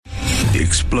The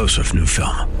explosive new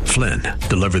film, Flynn,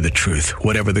 deliver the truth,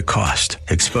 whatever the cost.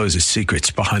 Exposes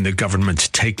secrets behind the government's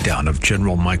takedown of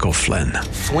General Michael Flynn.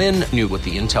 Flynn knew what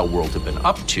the intel world had been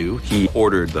up to. He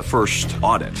ordered the first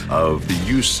audit of the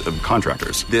use of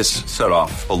contractors. This set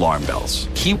off alarm bells.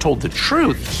 He told the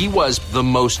truth. He was the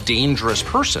most dangerous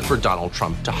person for Donald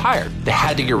Trump to hire. They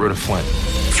had to get rid of Flynn.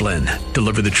 Flynn,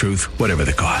 deliver the truth, whatever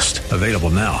the cost. Available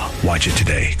now. Watch it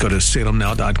today. Go to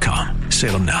salemnow.com.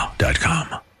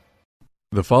 salemnow.com.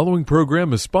 The following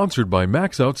program is sponsored by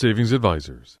Max Out Savings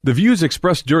Advisors. The views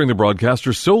expressed during the broadcast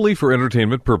are solely for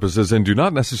entertainment purposes and do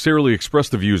not necessarily express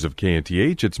the views of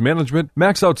KNTH, its management,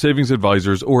 Max Out Savings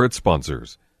Advisors, or its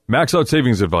sponsors. Max Out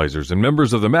Savings Advisors and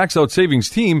members of the Max Out Savings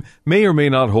team may or may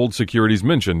not hold securities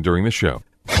mentioned during the show.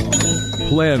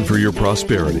 Plan for your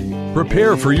prosperity.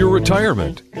 Prepare for your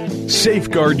retirement.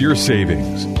 Safeguard your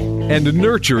savings. And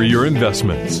nurture your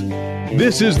investments.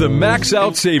 This is the Max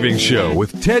Out Savings Show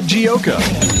with Ted Gioka,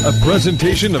 a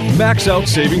presentation of Max Out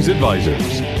Savings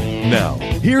Advisors. Now,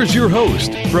 here's your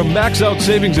host from Max Out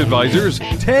Savings Advisors,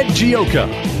 Ted Gioka.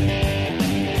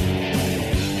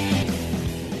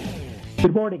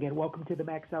 Good morning and welcome to the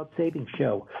Max Out Savings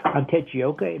Show. I'm Ted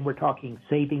Gioka and we're talking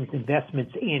savings,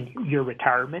 investments, and your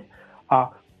retirement.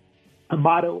 Our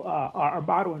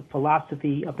motto and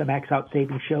philosophy of the Max Out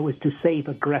Savings Show is to save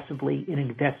aggressively and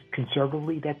invest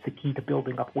conservatively. That's the key to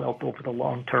building up wealth over the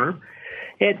long term.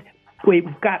 And we've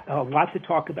got a lot to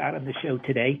talk about on the show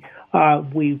today.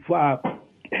 We're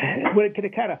going to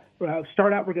kind of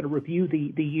start out. We're going to review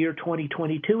the year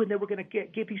 2022, and then we're going to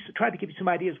try to give you some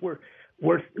ideas where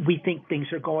we think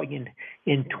things are going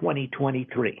in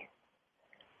 2023.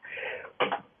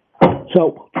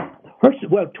 So, first,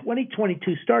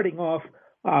 2022, starting off,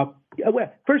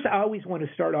 first I always want to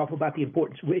start off about the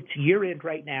importance. It's year-end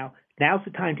right now. Now's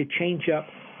the time to change up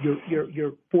your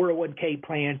 401k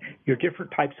plan, your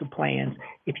different types of plans.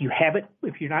 If you're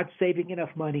not saving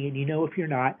enough money, and you know if you're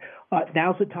not,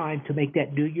 now's the time to make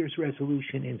that New Year's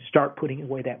resolution and start putting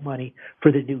away that money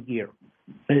for the new year.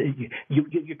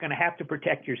 You're going to have to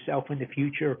protect yourself in the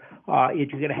future. You're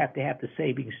going to have the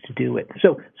savings to do it.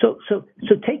 So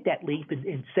take that leap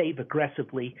and save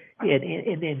aggressively,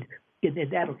 and then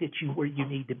that'll get you where you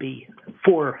need to be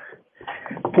for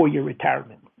your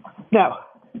retirement. Now,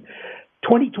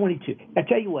 2022. I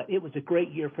tell you what, it was a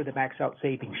great year for the Max Out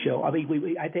Savings Show. I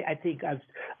mean, I think I'm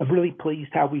really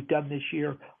pleased how we've done this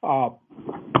year. The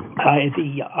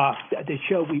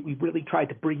show we really tried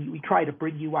to bring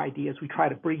you ideas. We try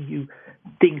to bring you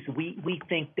things we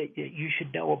think that you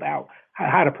should know about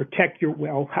how to protect your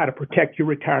wealth, how to protect your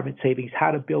retirement savings, how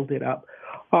to build it up.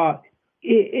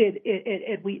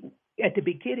 We at the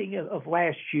beginning of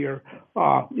last year,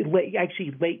 late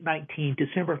 19,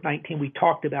 December of 19, we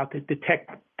talked about that the tech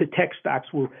stocks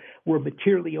were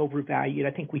materially overvalued.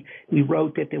 I think we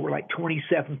wrote that they were like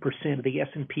 27% of the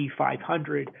S&P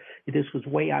 500. This was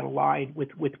way out of line with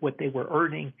what they were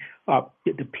earning.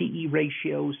 The PE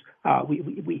ratios.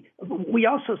 We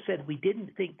also said we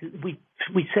didn't think we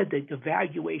said that the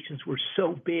valuations were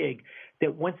so big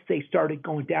that once they started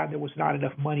going down, there was not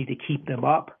enough money to keep them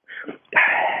up.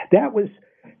 That was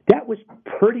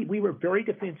pretty. We were very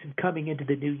defensive coming into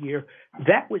the new year.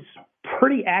 That was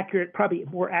pretty accurate, probably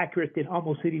more accurate than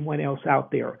almost anyone else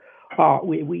out there.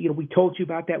 We told you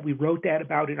about that. We wrote that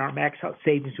about in our Max Out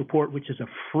Savings Report, which is a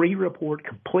free report,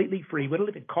 completely free. We don't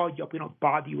even call you up. We don't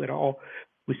bother you at all.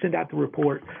 We send out the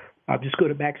report. Just go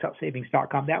to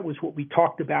maxoutsavings.com. That was what we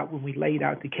talked about when we laid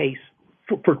out the case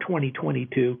for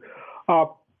 2022.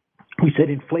 We said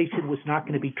inflation was not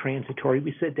going to be transitory.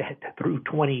 We said that through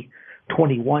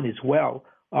 2021 as well.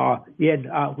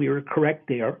 We were correct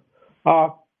there.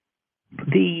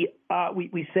 We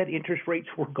said interest rates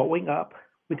were going up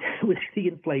with the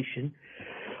inflation.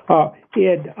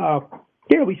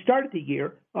 We started the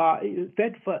year.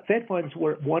 Fed funds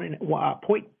were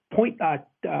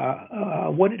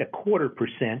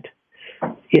 1.25%.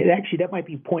 Actually, that might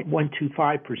be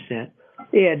 0.125%.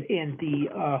 And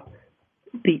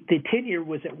the 10-year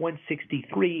was at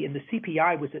 163, and the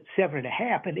CPI was at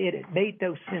 7.5, and it made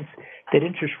no sense that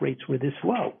interest rates were this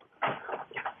low.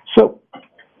 So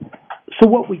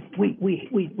what we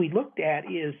looked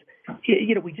at is,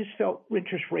 we just felt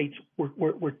interest rates were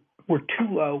too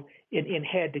low and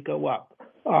had to go up.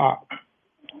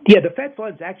 The Fed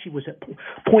funds actually was at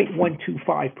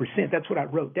 0.125%. That's what I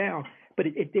wrote down, but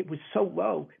it was so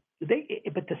low.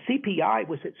 But the CPI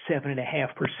was at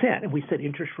 7.5%, and we said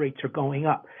interest rates are going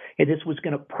up, and this was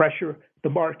going to pressure the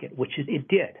market, which it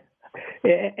did.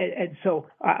 And so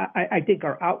I think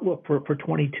our outlook for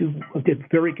 22 did a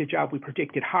very good job. We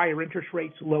predicted higher interest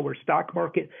rates, lower stock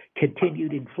market,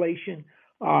 continued inflation.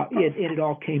 and it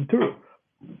all came through.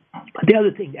 The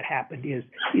other thing that happened is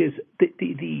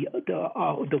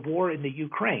the war in the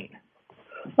Ukraine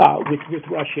with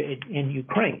Russia and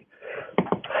Ukraine.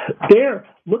 They're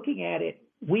looking at it.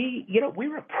 We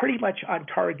were pretty much on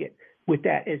target with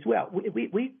that as well.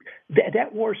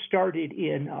 That war started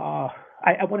in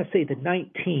I want to say the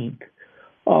 19th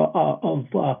of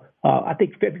I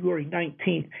think February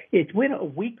 19th. It's went a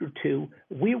week or two.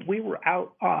 We were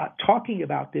out talking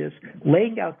about this,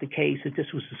 laying out the case that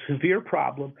this was a severe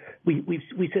problem. We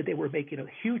said they were making a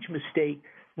huge mistake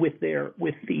with their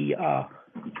let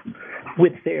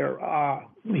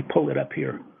me pull it up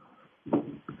here.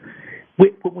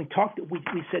 When we talked, we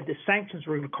said the sanctions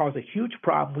were going to cause a huge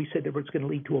problem. We said that it was going to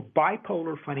lead to a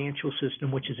bipolar financial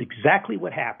system, which is exactly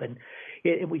what happened.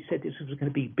 And we said this was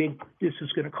going to be big. This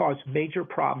was going to cause major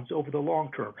problems over the long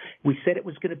term. We said it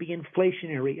was going to be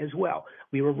inflationary as well.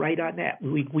 We were right on that.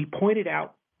 We pointed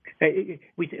out.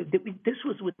 This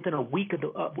was within a week of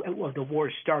the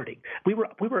war starting. We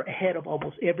were ahead of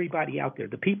almost everybody out there.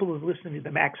 The people who were listening to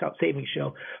the Max Out Savings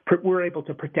Show were able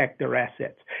to protect their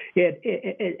assets,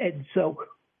 and so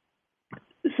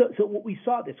what we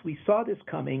saw this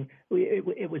coming.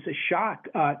 It was a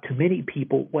shock to many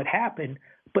people what happened.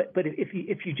 But if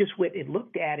you just went and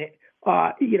looked at it,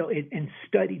 and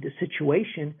studied the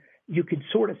situation, you could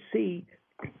sort of see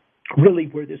really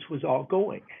where this was all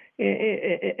going.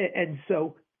 And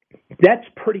so that's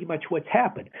pretty much what's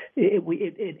happened.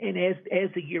 And as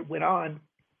the year went on,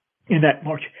 in that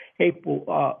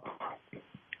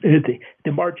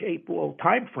the March-April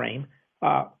time frame,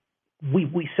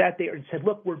 we sat there and said,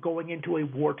 look, we're going into a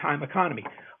wartime economy.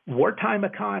 Wartime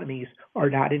economies are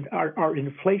not are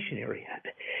inflationary,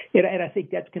 and I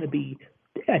think that's going to be.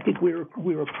 I think we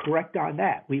were correct on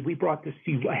that. We brought this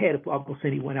to you ahead of almost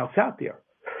anyone else out there.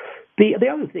 The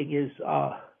other thing is,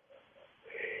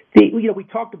 we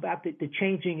talked about the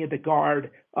changing of the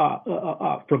guard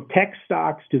from tech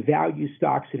stocks to value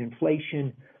stocks and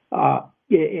inflation.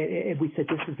 And we said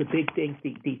this is a big thing.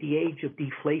 The age of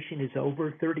deflation is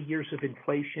over. 30 years of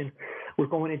inflation. We're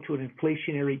going into an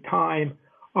inflationary time,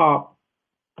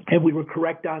 and we were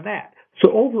correct on that.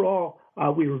 So overall,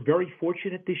 we were very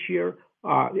fortunate this year.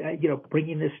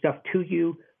 Bringing this stuff to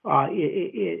you. And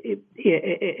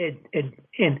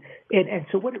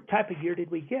so what type of year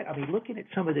did we get? I mean, looking at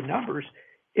some of the numbers,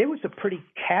 it was a pretty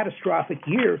catastrophic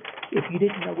year if you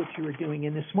didn't know what you were doing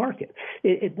in this market.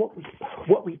 And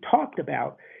what we talked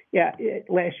about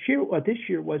last year or this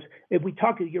year was, and we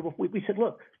talked the year before, we said,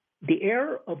 look, the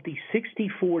era of the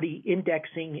 60-40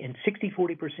 indexing and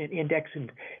 60-40% index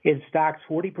in stocks,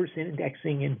 40%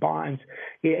 indexing in bonds,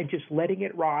 and just letting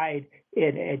it ride,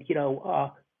 and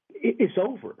is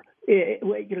over.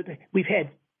 We've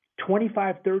had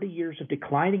 25, 30 years of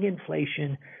declining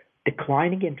inflation,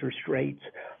 declining interest rates.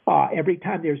 Every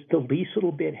time there's the least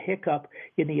little bit hiccup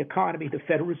in the economy, the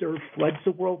Federal Reserve floods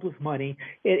the world with money,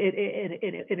 and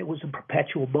it was a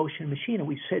perpetual motion machine. And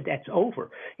we said that's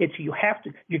over. And so you're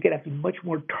going to have to be much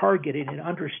more targeted and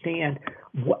understand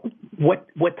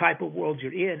what type of world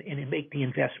you're in, and make the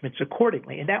investments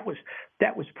accordingly. And that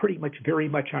was pretty much very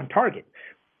much on target.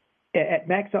 At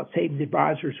Max Out Savings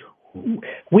Advisors,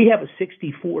 we have a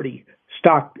 60-40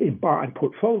 stock and bond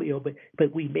portfolio,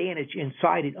 but we manage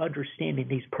inside it, understanding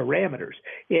these parameters.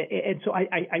 And so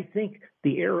I think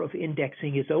the era of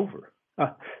indexing is over.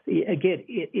 Again,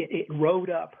 it rode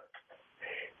up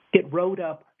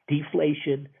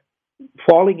deflation,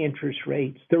 falling interest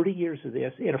rates, 30 years of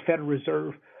this, and a Federal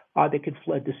Reserve that could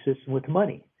flood the system with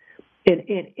money.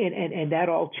 And that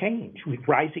all changed with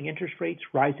rising interest rates,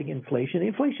 rising inflation.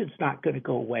 Inflation's not going to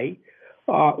go away.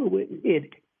 And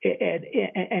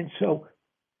so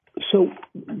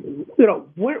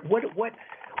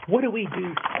what do we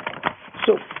do?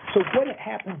 So what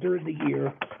happened during the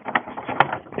year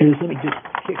is, let me just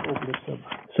kick over to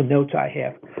some notes I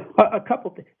have. A couple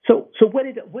things. So what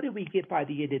did we get by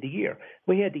the end of the year?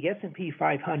 We had the S&P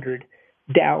 500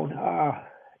 down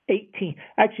 18.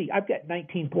 Actually, I've got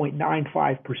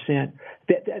 19.95%.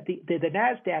 The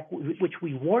Nasdaq, which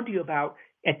we warned you about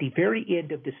at the very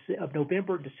end of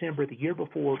November and December the year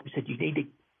before, we said you need to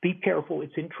be careful,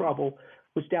 it's in trouble,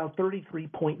 was down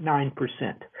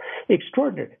 33.9%.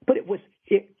 Extraordinary. But it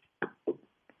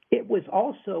was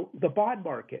also the bond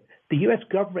market. The U.S.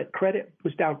 government credit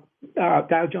was down,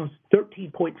 Dow Jones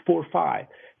 13.45.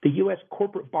 The U.S.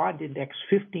 corporate bond index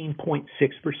 15.6%.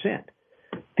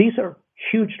 These are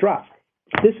huge drops.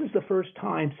 This is the first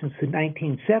time since the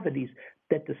 1970s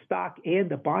that the stock and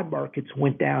the bond markets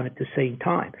went down at the same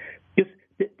time.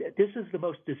 This is the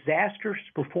most disastrous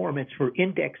performance for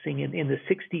indexing in the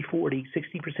 60-40,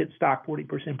 60% stock,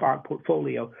 40% bond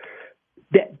portfolio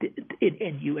that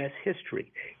in U.S.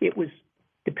 history. It was,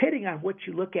 depending on what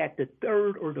you look at, the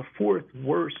third or the fourth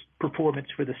worst performance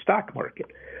for the stock market.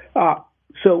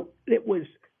 So it was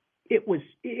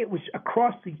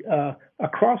across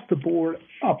the board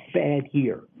a bad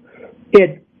year,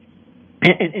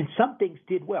 and some things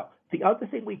did well. The other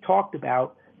thing we talked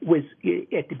about was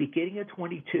at the beginning of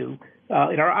 22,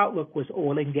 and our outlook was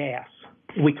oil and gas.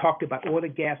 We talked about oil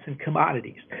and gas and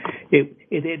commodities.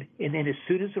 And then as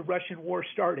soon as the Russian war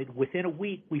started, within a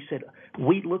week, we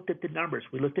looked at the numbers.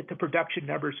 We looked at the production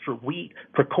numbers for wheat,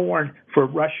 for corn, for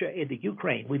Russia and the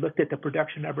Ukraine. We looked at the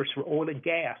production numbers for oil and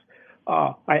gas.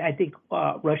 I think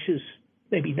Russia's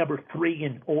maybe number 3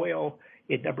 in oil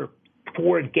and number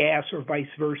 4 in gas, or vice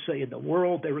versa in the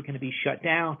world. They were going to be shut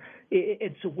down.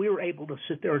 And so we were able to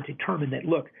sit there and determine that,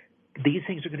 look, these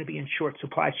things are going to be in short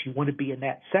supply, so you want to be in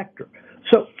that sector.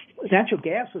 So natural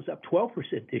gas was up 12%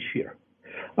 this year.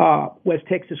 West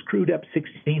Texas crude up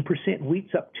 16%,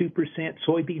 wheat's up 2%,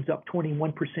 soybeans up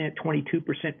 21%,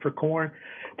 22% for corn.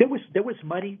 There was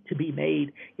money to be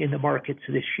made in the markets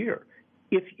this year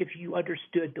if you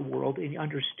understood the world and you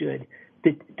understood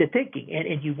the thinking,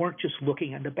 and you weren't just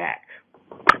looking on the back.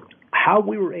 How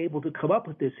we were able to come up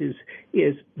with this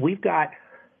is we've got,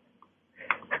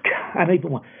 I don't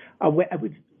even want,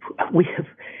 we have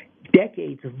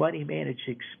decades of money managed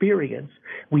experience.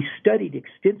 We studied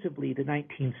extensively the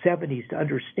 1970s to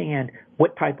understand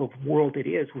what type of world it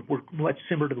is. We're much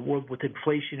similar to the world with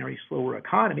inflationary, slower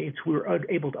economy. And so we were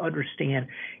able to understand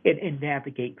and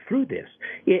navigate through this.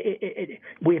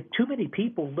 We have too many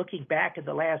people looking back in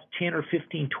the last 10 or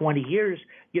 15, 20 years,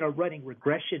 running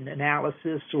regression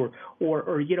analysis or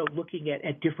looking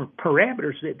at different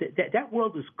parameters. That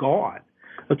world is gone.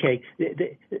 Okay,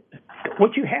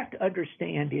 what you have to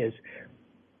understand is,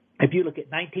 if you look at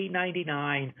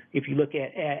 1999, if you look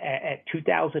at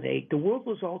 2008, the world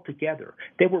was all together.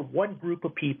 There were one group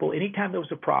of people. Anytime there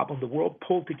was a problem, the world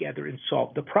pulled together and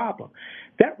solved the problem.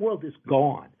 That world is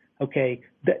gone. Okay,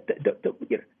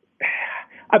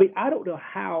 I don't know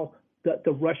how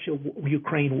the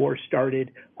Russia-Ukraine war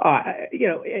started.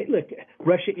 Look,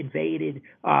 Russia invaded.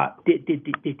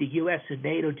 Did the U.S. and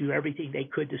NATO do everything they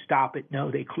could to stop it? No,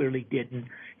 they clearly didn't.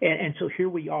 And so here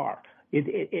we are. And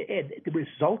the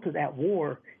result of that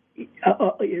war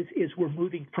is we're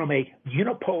moving from a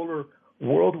unipolar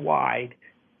worldwide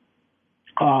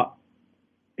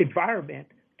environment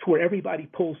to where everybody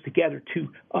pulls together to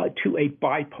a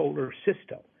bipolar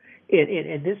system.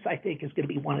 And this, I think, is going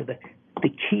to be one of the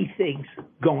key things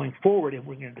going forward, and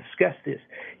we're going to discuss this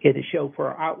in the show for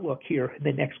our outlook here in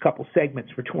the next couple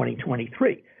segments for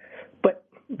 2023. But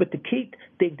the key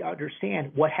thing to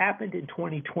understand, what happened in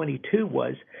 2022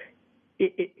 was,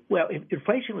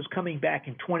 inflation was coming back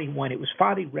in 21. It was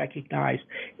finally recognized,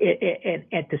 and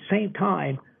at the same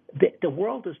time, the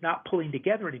world is not pulling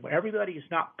together anymore. Everybody is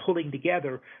not pulling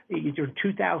together. During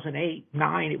 2008,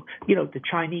 9, the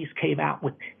Chinese came out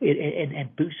with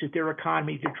and boosted their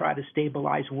economy to try to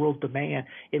stabilize world demand,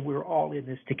 and we're all in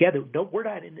this together. No, we're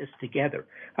not in this together.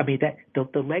 I mean, that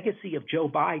the legacy of Joe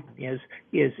Biden is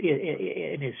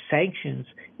in his sanctions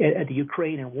at the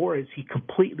Ukrainian war is he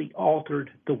completely altered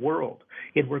the world,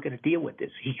 and we're going to deal with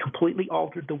this. He completely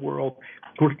altered the world.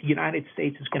 The United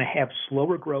States is going to have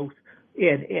slower growth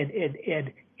and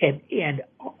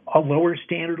a lower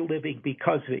standard of living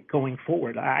because of it going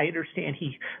forward. I understand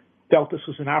he felt this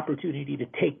was an opportunity to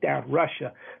take down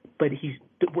Russia, but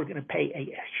we're going to pay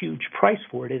a huge price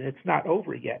for it, and it's not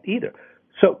over yet either.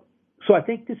 So I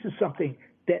think this is something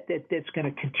that's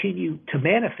going to continue to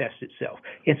manifest itself.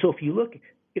 And so if you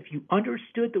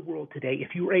understood the world today,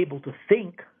 if you were able to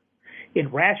think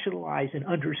and rationalize and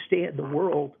understand the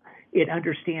world and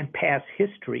understand past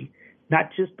history,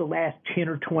 not just the last 10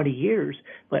 or 20 years,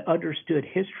 but understood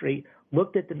history,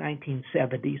 looked at the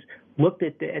 1970s, looked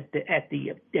at the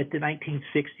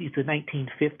 1960s, the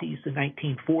 1950s, the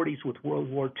 1940s with World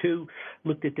War II,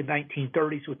 looked at the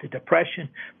 1930s with the Depression,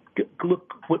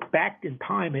 look back in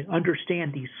time and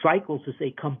understand these cycles as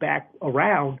they come back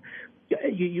around,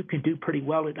 you can do pretty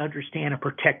well and understand and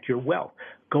protect your wealth.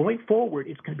 Going forward,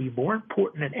 it's going to be more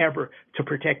important than ever to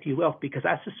protect your wealth, because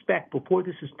I suspect before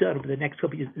this is done over the next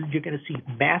couple of years, you're going to see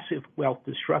massive wealth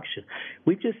destruction.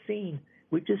 We've just seen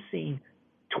 $20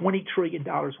 trillion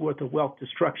worth of wealth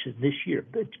destruction this year.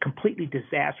 It's completely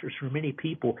disastrous for many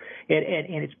people,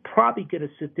 and it's probably going to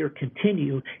sit there,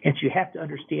 continue, and so you have to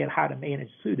understand how to manage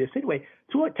through this. Anyway,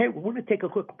 so we're going to take a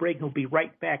quick break, and we'll be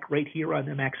right back right here on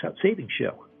the Max Out Savings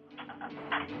Show.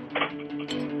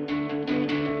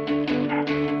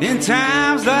 In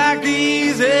times like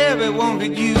these, everyone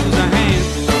could use a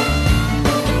hand.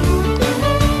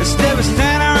 Instead of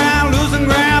standing around losing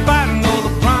ground, fighting over the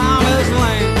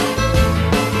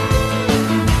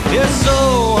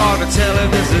tell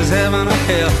if this is heaven or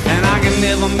hell, and I can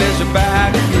never measure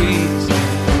by degrees.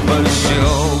 But it's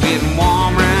sure getting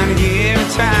warm around here in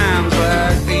times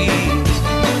like these.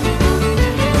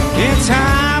 In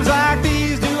times like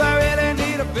these, do I really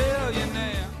need a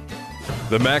billionaire?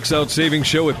 The Max Out Savings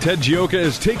Show with Ted Gioka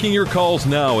is taking your calls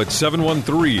now at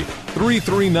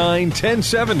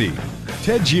 713-339-1070.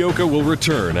 Ted Gioka will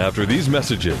return after these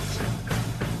messages.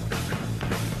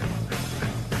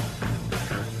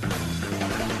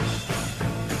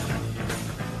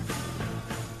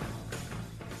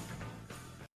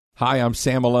 Hi, I'm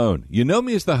Sam Malone. You know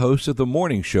me as the host of the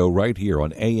morning show right here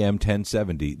on AM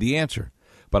 1070, The Answer.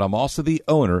 But I'm also the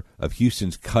owner of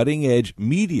Houston's cutting-edge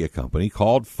media company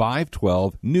called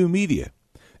 512 New Media.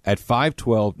 At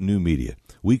 512 New Media,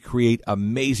 we create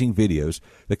amazing videos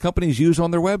that companies use on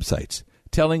their websites,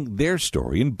 telling their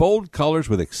story in bold colors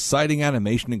with exciting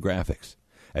animation and graphics.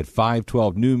 At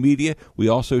 512 New Media, we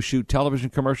also shoot television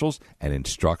commercials and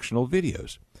instructional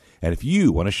videos. And if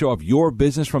you want to show off your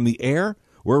business from the air,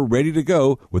 we're ready to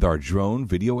go with our drone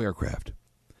video aircraft.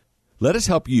 Let us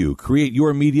help you create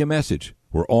your media message.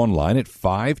 We're online at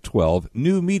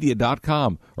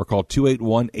 512newmedia.com or call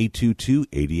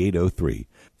 281-822-8803.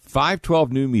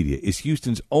 512 New Media is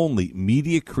Houston's only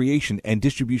media creation and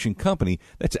distribution company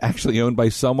that's actually owned by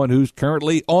someone who's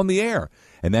currently on the air.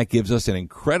 And that gives us an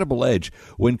incredible edge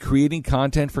when creating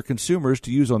content for consumers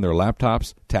to use on their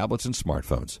laptops, tablets, and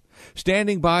smartphones.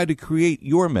 Standing by to create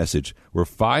your message, we're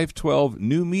 512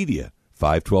 New Media,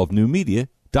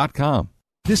 512newmedia.com.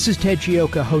 This is Ted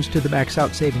Gioka, host of the Max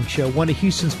Out Savings Show, one of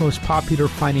Houston's most popular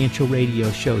financial radio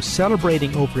shows,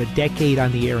 celebrating over a decade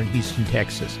on the air in Houston,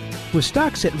 Texas. With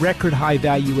stocks at record high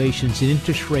valuations and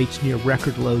interest rates near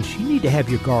record lows, you need to have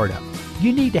your guard up.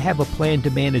 You need to have a plan to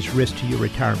manage risk to your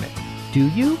retirement. Do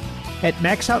you? At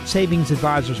Max Out Savings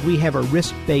Advisors, we have a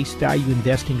risk-based value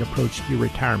investing approach to your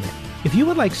retirement. If you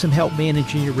would like some help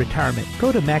managing your retirement,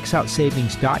 go to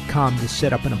maxoutsavings.com to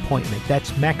set up an appointment. That's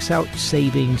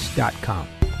maxoutsavings.com.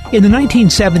 In the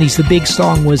 1970s, the big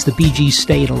song was the Bee Gees'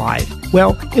 Staying Alive.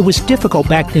 Well, it was difficult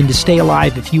back then to stay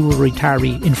alive if you were a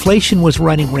retiree. Inflation was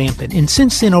running rampant, and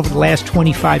since then, over the last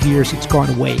 25 years, it's gone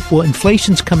away. Well,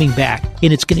 inflation's coming back,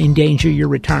 and it's going to endanger your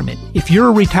retirement. If you're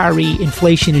a retiree,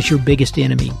 inflation is your biggest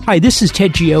enemy. Hi, this is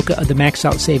Ted Gioka of the Max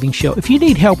Out Savings Show. If you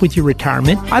need help with your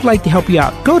retirement, I'd like to help you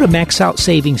out. Go to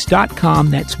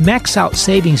maxoutsavings.com. That's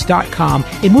maxoutsavings.com,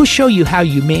 and we'll show you how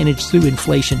you manage through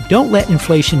inflation. Don't let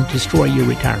inflation destroy your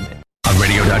retirement. On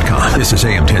radio.com, this is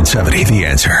AM 1070, The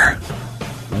Answer.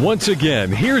 Once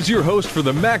again, here's your host for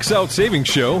the Max Out Savings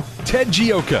Show, Ted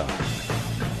Gioka.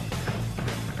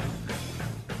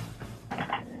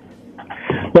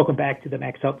 Welcome back to the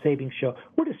Max Out Savings Show.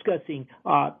 We're discussing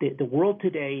the world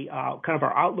today, kind of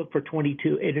our outlook for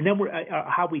 22, and then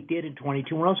how we did in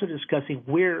 22. We're also discussing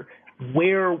where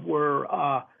we're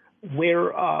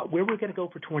going to go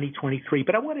for 2023.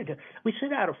 But we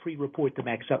sent out a free report, the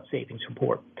Max Out Savings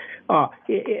Report.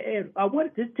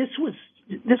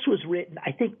 This was written,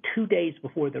 I think, 2 days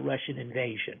before the Russian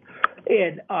invasion,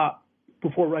 and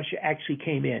before Russia actually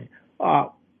came in.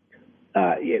 On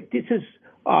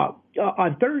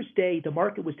Thursday, the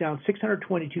market was down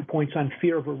 622 points on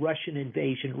fear of a Russian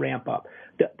invasion ramp up.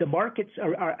 The markets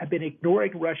have been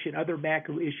ignoring Russia and other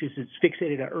macro issues. It's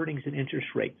fixated on earnings and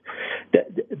interest rates.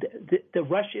 The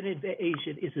Russian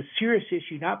invasion is a serious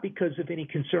issue, not because of any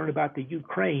concern about the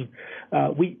Ukraine.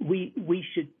 We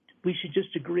should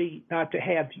just agree not to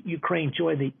have Ukraine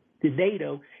join the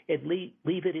NATO and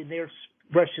leave it in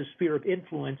Russia's sphere of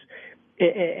influence.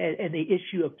 And the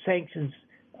issue of sanctions.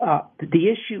 The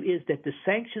issue is that the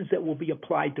sanctions that will be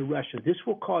applied to Russia, this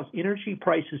will cause energy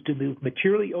prices to move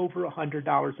materially over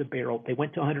 $100 a barrel. They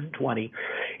went to 120,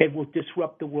 and will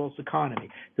disrupt the world's economy.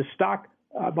 The stock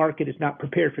market is not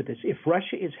prepared for this. If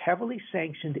Russia is heavily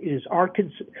sanctioned, if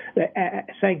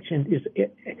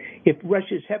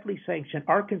Russia is heavily sanctioned,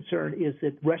 our concern is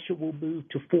that Russia will move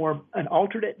to form an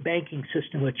alternate banking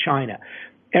system with China.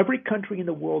 Every country in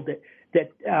the world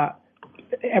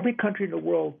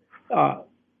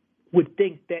would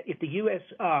think that if the U.S.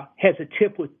 has a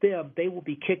tip with them, they will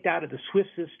be kicked out of the SWIFT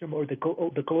system or the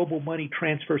global money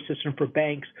transfer system for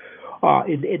banks,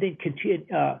 and then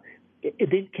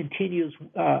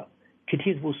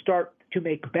will start to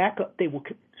make backup. They will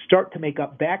start to make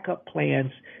up backup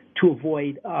plans to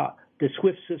avoid the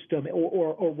SWIFT system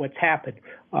or what's happened.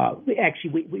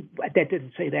 Actually, that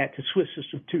didn't say that. The SWIFT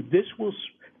system too. This will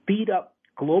speed up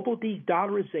global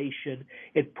de-dollarization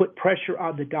and put pressure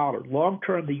on the dollar. Long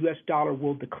term, the U.S. dollar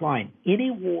will decline.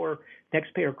 Any war,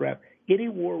 next paragraph, any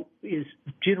war is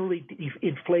generally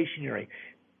inflationary.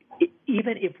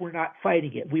 even if we're not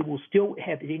fighting it, we will still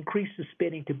have to increase the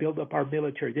spending to build up our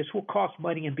military. This will cost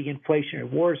money and be inflationary.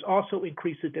 Wars also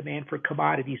increase the demand for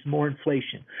commodities, more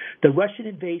inflation. The Russian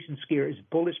invasion scare is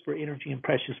bullish for energy and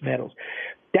precious metals.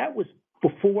 That was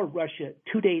before Russia,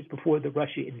 2 days before the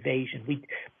Russia invasion.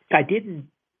 I didn't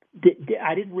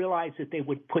realize that they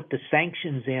would put the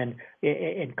sanctions in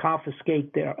and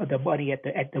confiscate the money at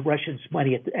the Russians'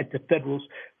 money at the Federal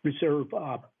Reserve,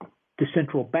 the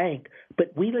central bank.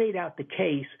 But we laid out the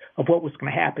case of what was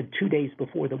going to happen 2 days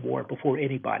before the war, before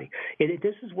anybody, and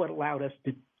this is what allowed us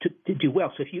to do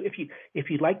well. So if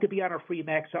you'd like to be on our free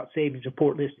Max Out Savings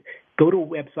report list, go to a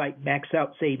website,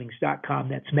 maxoutsavings.com.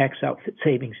 That's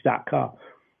maxoutsavings.com.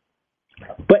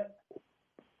 But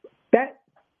that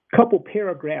couple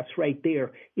paragraphs right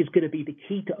there is going to be the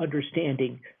key to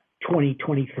understanding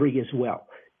 2023 as well.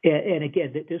 And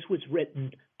again, this was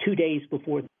written 2 days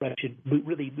before the Russia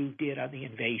really moved in on the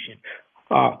invasion.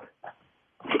 And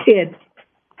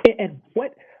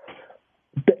what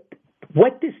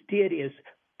this did is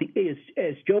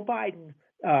as Joe Biden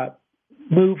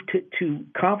moved to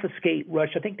confiscate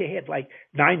Russia, I think they had like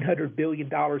 $900 billion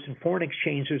in foreign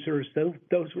exchange reserves.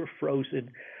 Those were frozen.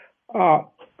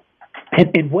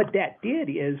 And what that did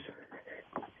is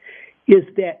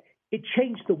that it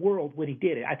changed the world when he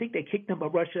did it. I think they kicked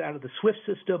Russia out of the SWIFT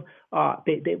system.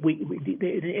 And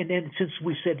then since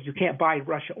we said you can't buy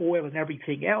Russia oil and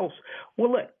everything else,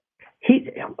 well, look,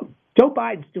 Joe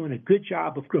Biden's doing a good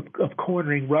job of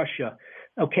cornering Russia.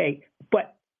 Okay,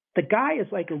 but the guy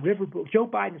is like a riverboat. Joe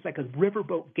Biden is like a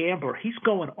riverboat gambler. He's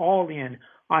going all in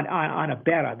on a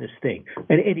bet on this thing,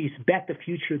 and he's bet the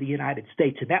future of the United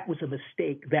States. And that was a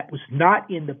mistake. That was not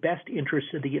in the best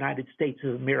interest of the United States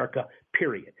of America.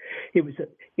 Period. It was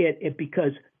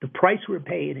because the price we're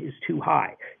paying is too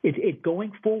high.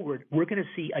 Going forward, we're going to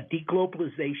see a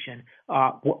deglobalization.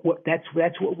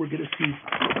 That's what we're going to see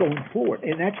going forward,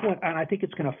 and I think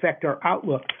it's going to affect our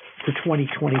outlook for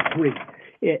 2023.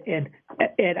 And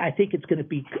I think it's going to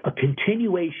be a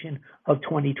continuation of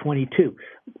 2022.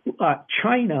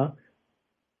 China,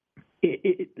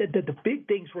 the big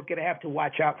things we're going to have to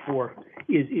watch out for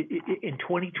is in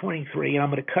 2023, and I'm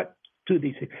going to cut through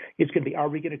these. It's going to be, are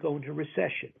we going to go into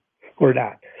recession or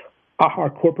not?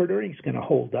 Are corporate earnings going to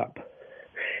hold up?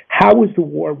 How is the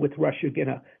war with Russia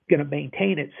going to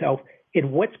maintain itself?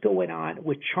 And what's going on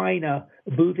with China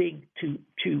moving to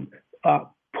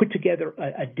put together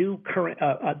a new current,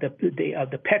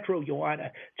 the petro yuan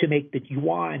to make the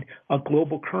yuan a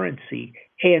global currency,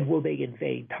 and will they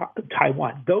invade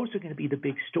Taiwan? Those are going to be the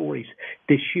big stories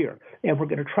this year, and we're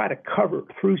going to try to cover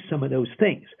through some of those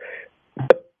things.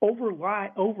 But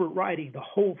overriding the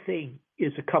whole thing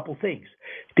is a couple things.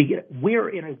 We're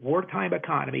in a wartime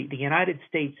economy. The United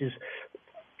States is.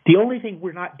 The only thing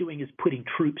we're not doing is putting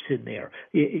troops in there,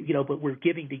 but we're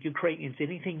giving the Ukrainians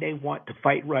anything they want to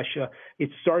fight Russia.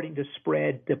 It's starting to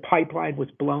spread. The pipeline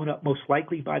was blown up, most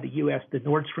likely by the U.S., the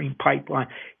Nord Stream pipeline.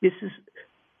 This is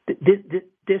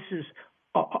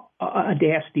a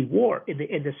nasty war in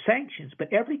the sanctions.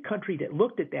 But every country that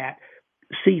looked at that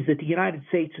sees that the United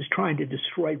States is trying to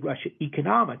destroy Russia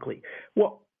economically.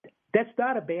 Well, that's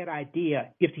not a bad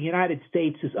idea if the United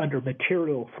States is under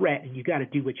material threat and you got to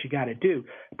do what you got to do.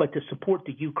 But to support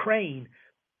the Ukraine,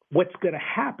 what's going to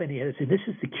happen is, and this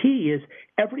is the key, is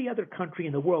every other country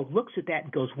in the world looks at that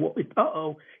and goes, well,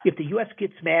 if the U.S.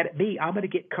 gets mad at me, I'm going to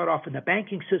get cut off in the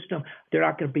banking system. They're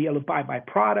not going to be able to buy my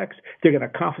products. They're going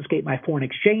to confiscate my foreign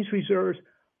exchange reserves.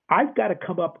 I've got to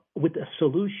come up with a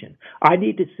solution. I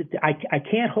need to sit there. I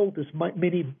can't hold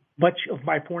much of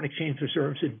my foreign exchange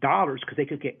reserves in dollars because they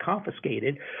could get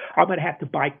confiscated. I'm going to have to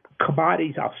buy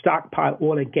commodities. I'll stockpile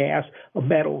oil and gas,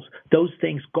 metals, those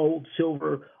things, gold,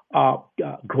 silver,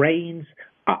 grains.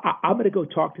 I'm going to go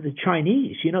talk to the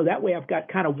Chinese. That way I've got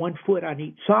kind of one foot on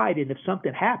each side, and if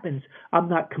something happens, I'm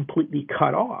not completely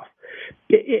cut off.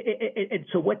 And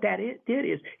so what that did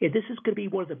is, and this is going to be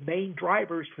one of the main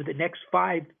drivers for the next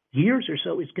 5 years or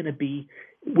so, is going to be,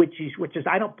 which is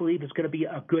I don't believe is going to be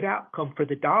a good outcome for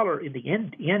the dollar in the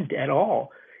end at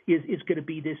all, is going to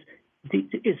be the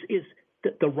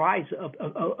rise of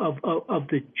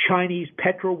the Chinese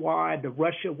petro yuan, the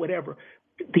Russia, whatever,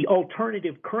 the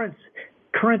alternative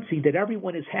currency that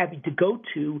everyone is having to go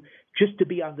to just to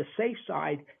be on the safe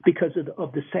side because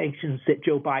of the sanctions that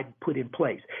Joe Biden put in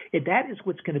place. And that is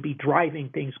what's going to be driving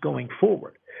things going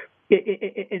forward.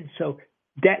 And so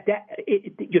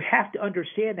you have to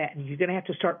understand that, and you're going to have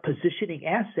to start positioning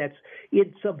assets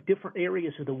in some different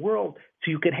areas of the world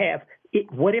so you can have it.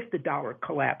 What if the dollar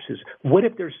collapses? What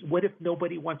if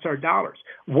nobody wants our dollars?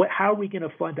 How are we going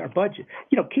to fund our budget?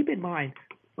 Keep in mind,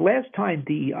 last time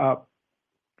the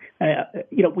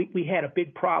we had a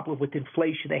big problem with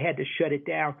inflation. They had to shut it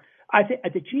down. I think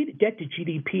the debt to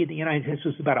GDP in the United States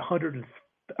was about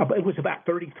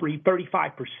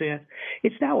 35%.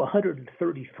 It's now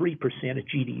 133% of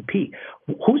GDP.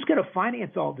 Who's going to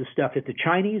finance all this stuff? If the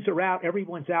Chinese are out,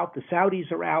 everyone's out, the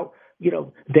Saudis are out,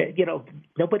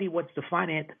 nobody wants to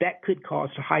finance. That could cause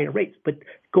higher rates. But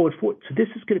going forward, so this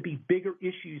is going to be bigger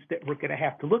issues that we're going to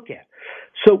have to look at.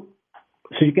 So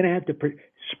you're going to have to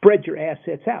spread your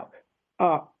assets out.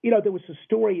 There was a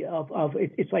story of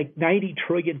it's like $90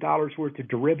 trillion worth of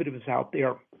derivatives out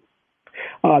there.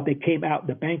 They came out in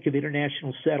the Bank of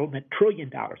International Settlement, $1 trillion,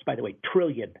 by the way, $1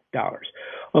 trillion that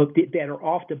are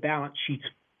off the balance sheets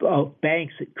of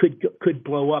banks that could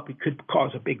blow up. It could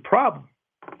cause a big problem.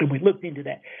 And we looked into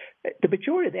that. The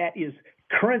majority of that is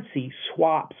currency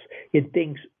swaps and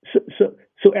things.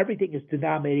 So everything is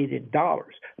denominated in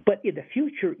dollars. But in the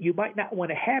future, you might not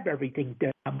want to have everything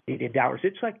denominated in dollars.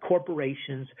 It's like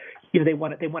corporations. They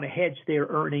want to hedge their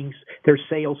earnings, their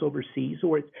sales overseas,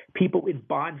 or it's people in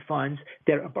bond funds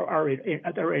that are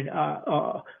in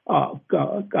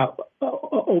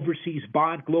overseas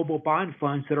global bond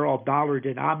funds that are all dollar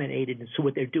denominated. And so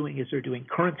what they're doing is they're doing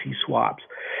currency swaps.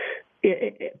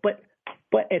 But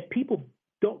as people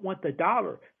don't want the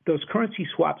dollar, those currency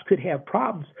swaps could have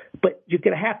problems. But you're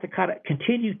going to have to kind of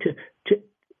continue to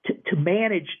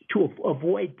manage to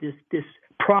avoid this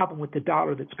problem with the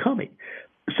dollar that's coming.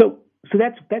 So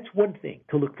that's one thing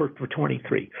to look for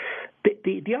 23.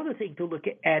 The other thing to look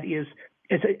at is,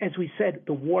 as we said,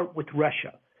 the war with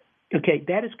Russia. Okay,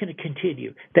 that is going to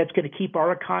continue. That's going to keep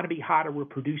our economy hotter. We're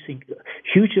producing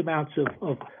huge amounts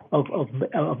of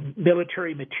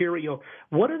military material.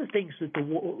 One of the things that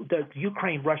the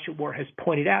Ukraine-Russia war has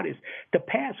pointed out is the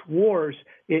past wars,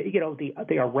 the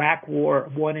Iraq War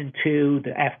 1 and 2,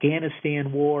 the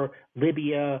Afghanistan War,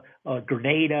 Libya,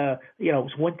 Grenada, it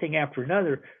was one thing after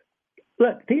another.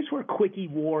 Look, these were quickie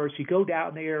wars. You go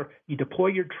down there, you deploy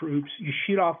your troops, you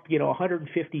shoot off,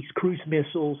 150 cruise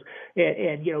missiles,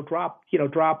 and drop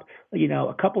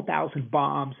a couple thousand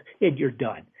bombs, and you're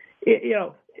done.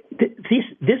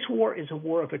 This war is a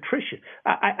war of attrition.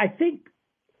 I think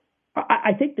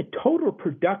the total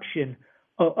production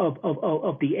of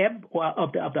the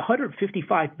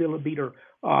 155 millimeter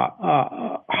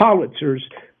howitzers.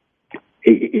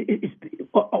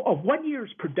 A 1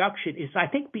 year's production is, I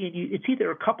think, it's either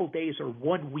a couple days or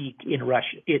 1 week in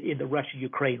Russia in the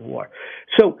Russia-Ukraine war.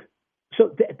 So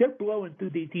they're blowing through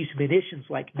these munitions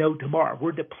like no tomorrow.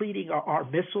 We're depleting our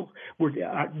missiles. We're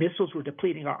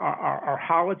depleting our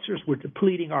howitzers. We're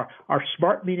depleting our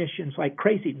smart munitions like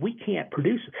crazy. We can't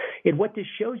produce it. And what this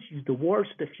shows you, the wars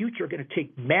of the future are going to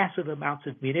take massive amounts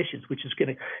of munitions, which we're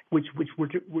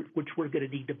going to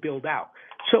need to build out.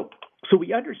 So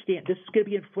we understand this is going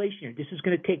to be inflationary. This is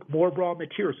going to take more raw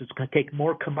materials. It's going to take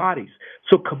more commodities.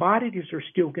 So commodities are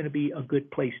still going to be a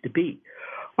good place to be.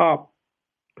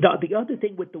 The other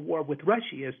thing with the war with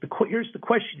Russia is, here's the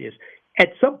question is, at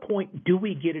some point, do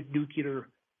we get a nuclear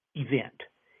event?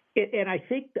 And I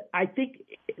think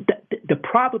the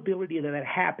probability of that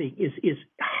happening is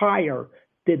higher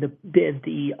than the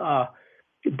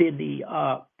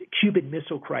Cuban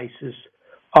Missile Crisis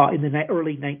in the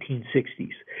early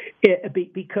 1960s,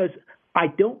 because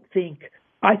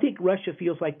I think Russia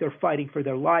feels like they're fighting for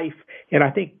their life, and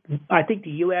I think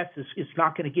the U.S. is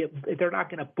not going to they're not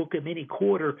going to book them any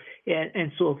quarter,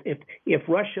 and so if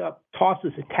Russia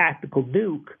tosses a tactical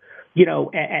nuke,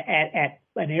 at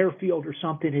an airfield or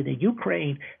something in the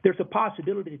Ukraine, there's a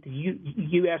possibility that the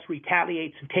U.S.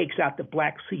 retaliates and takes out the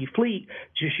Black Sea Fleet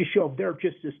just to show they're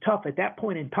just as tough. At that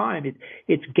point in time,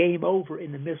 it's game over,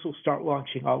 and the missiles start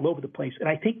launching all over the place. And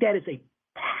I think that is a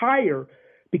higher,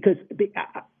 because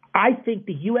I think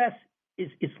the U.S.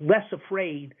 is less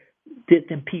afraid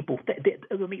than people.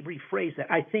 Let me rephrase that.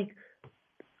 I think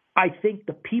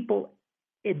the people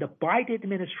in the Biden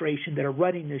administration that are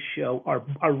running this show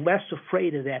are less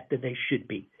afraid of that than they should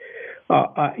be.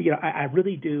 I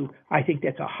really do. I think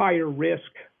that's a higher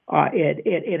risk, and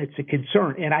it's a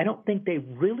concern. And I don't think they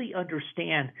really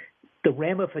understand the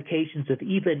ramifications of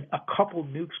even a couple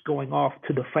nukes going off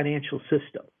to the financial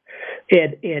system.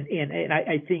 And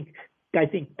I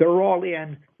think they're all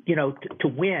in, to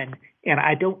win, and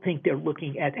I don't think they're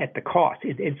looking at the cost.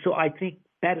 And so I think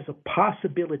that is a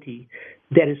possibility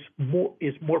that is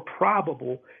more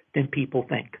probable than people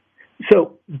think.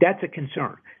 So that's a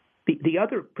concern. The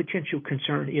other potential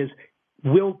concern is,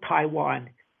 will Taiwan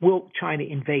will China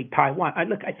invade Taiwan?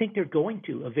 I think they're going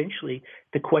to eventually.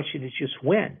 The question is just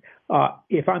when.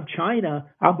 If I'm China,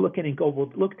 I'm looking and go,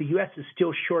 well, look, the U.S. is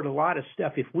still short a lot of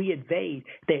stuff. If we invade,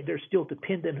 they're still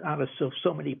dependent on us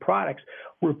so many products.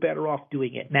 We're better off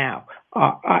doing it now.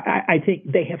 I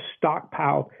think they have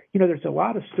stockpiled. There's a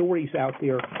lot of stories out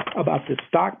there about the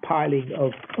stockpiling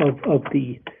of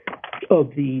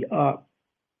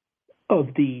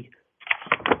the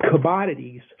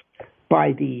commodities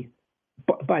by the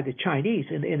Chinese,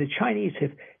 and the Chinese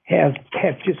have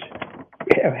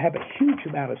a huge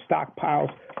amount of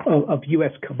stockpiles of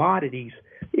U.S. commodities.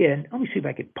 And let me see if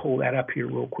I could pull that up here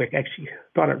real quick. Actually,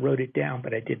 thought I wrote it down,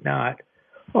 but I did not.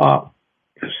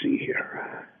 Let's see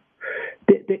here.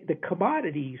 The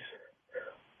commodities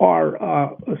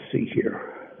are. Let's see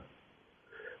here.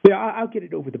 Yeah, I'll get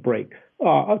it over the break.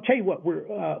 I'll tell you what.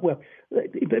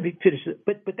 Let me finish it.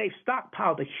 But they've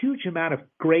stockpiled a huge amount of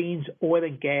grains, oil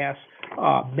and gas,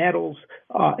 metals,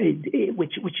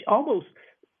 which almost,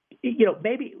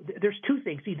 maybe there's two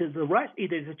things. Either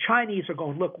the Chinese are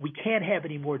going, look, we can't have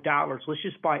any more dollars. Let's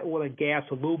just buy oil and gas,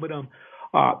 aluminum,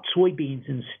 soybeans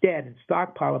instead and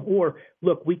stockpile them. Or,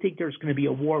 look, we think there's going to be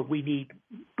a war. We need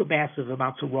massive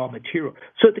amounts of raw material.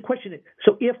 So the question is,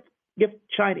 if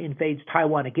China invades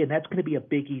Taiwan again, that's going to be a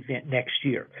big event next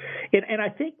year. And I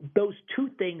think those two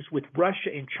things with Russia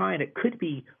and China could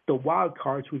be the wild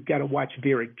cards we've got to watch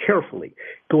very carefully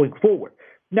going forward.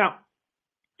 Now,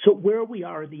 so where we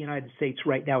are in the United States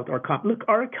right now with our economy, look,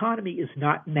 our economy is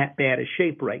not in that bad a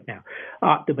shape right now.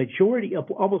 The majority of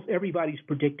almost everybody's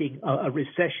predicting a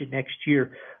recession next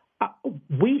year.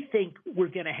 We think we're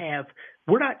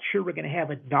not sure we're going to have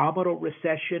a nominal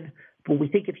recession, but we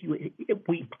think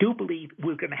we do believe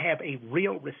we're going to have a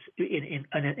real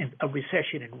a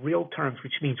recession in real terms,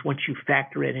 which means once you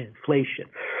factor in inflation.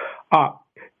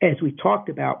 As we talked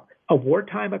about, a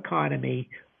wartime economy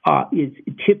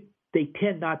they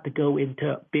tend not to go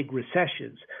into big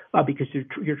recessions because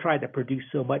you're trying to produce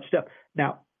so much stuff.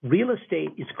 Now, real estate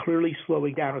is clearly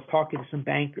slowing down. I was talking to some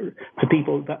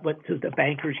people, to the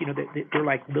bankers, they're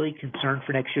like really concerned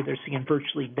for next year. They're seeing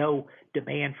virtually no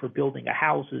demand for building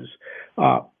houses.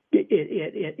 And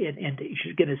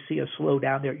you're going to see a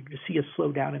slowdown there. You're going to see a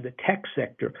slowdown in the tech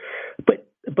sector.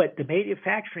 But the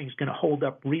manufacturing is going to hold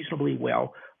up reasonably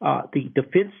well. The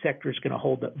defense sector is going to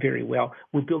hold up very well.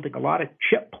 We're building a lot of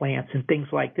chip plants and things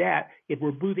like that. And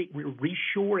we're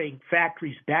reshoring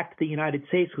factories back to the United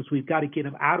States because we've got to get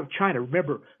them out of China.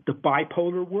 Remember, the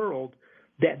bipolar world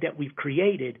that we've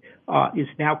created is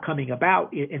now coming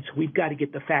about, and so we've got to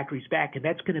get the factories back, and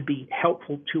that's going to be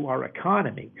helpful to our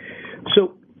economy.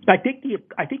 So I think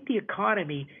the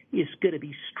economy is going to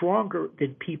be stronger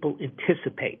than people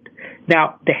anticipate.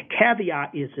 Now, the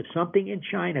caveat is if something in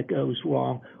China goes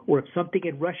wrong or if something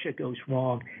in Russia goes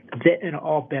wrong, then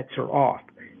all bets are off.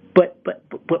 But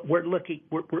we're looking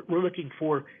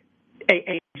for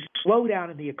a slowdown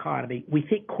in the economy. We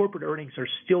think corporate earnings are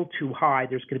still too high.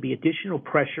 There's going to be additional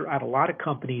pressure on a lot of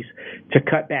companies to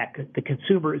cut back. The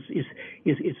consumer is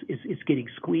getting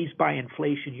squeezed by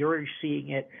inflation. You're already seeing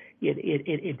it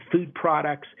in food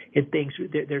products and things.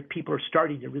 There people are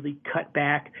starting to really cut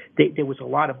back. There was a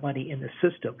lot of money in the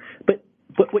system. But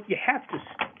what you have to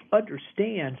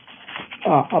understand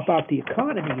about the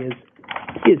economy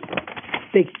is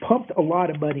they pumped a lot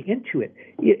of money into it.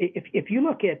 If you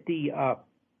look at the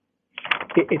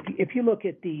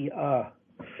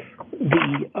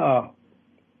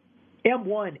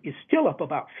M1 is still up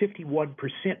about 51%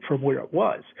 from where it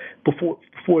was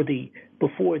before the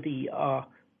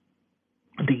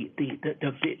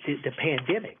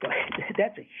pandemic.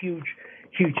 That's a huge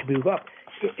move up.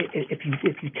 If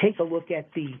you take a look at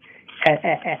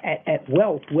at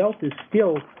wealth is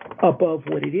still above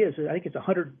what it is. I think it's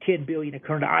 $110 billion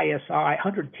according to ISI,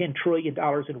 $110 trillion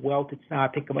in wealth. It's now, I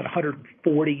think, about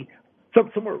 140,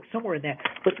 somewhere in that.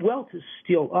 But wealth is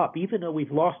still up, even though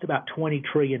we've lost about $20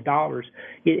 trillion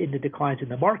in the declines in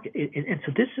the market. And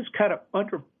so this is kind of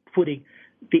underfooting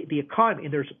the economy,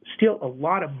 and there's still a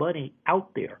lot of money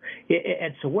out there.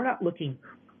 And so we're not looking.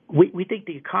 We think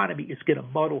the economy is going to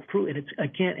muddle through, and it's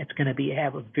going to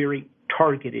have a very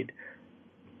targeted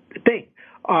thing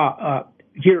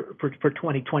here for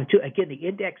 2022. Again, the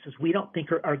indexes we don't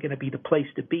think are going to be the place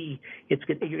to be. You're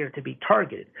going to be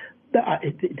targeted.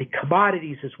 The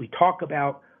commodities, as we talk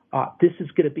about, this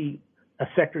is going to be a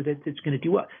sector that's going to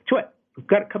do well. So we've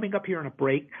got it coming up here on a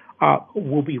break.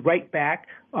 We'll be right back.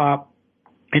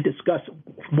 And discuss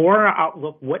more on our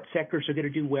outlook, what sectors are going to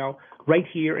do well right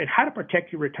here, and how to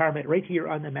protect your retirement right here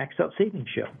on the Max Out Savings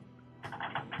Show.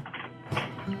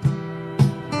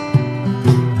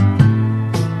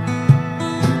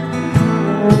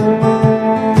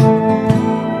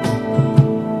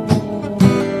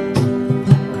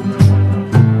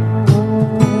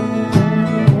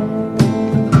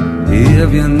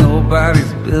 if you're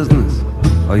nobody's business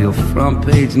or your front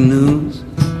page news.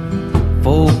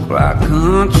 Folk rock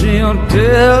country or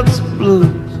Delta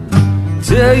blues.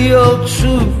 Tell your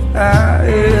truth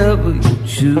however you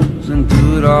choose, and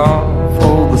do it all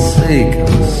for the sake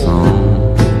of the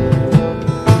song.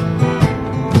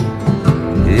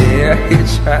 Yeah,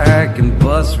 hitchhiking,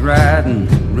 bus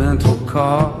riding, rental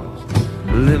cars,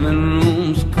 living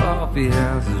rooms, coffee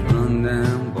houses,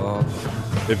 rundown bars.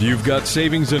 If you've got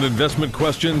savings and investment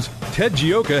questions, Ted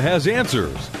Gioka has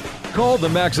answers. Call the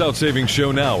Max Out Savings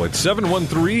Show now at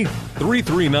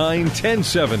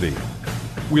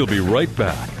 713-339-1070. We'll be right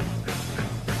back.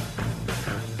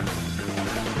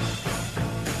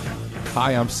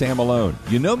 Hi, I'm Sam Malone.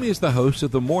 You know me as the host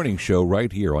of the morning show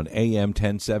right here on AM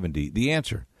 1070, The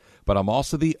Answer. But I'm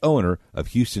also the owner of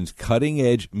Houston's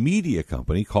cutting-edge media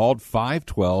company called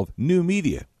 512 New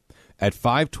Media. At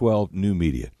 512 New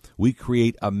Media, we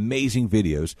create amazing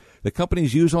videos that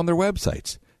companies use on their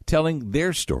websites, telling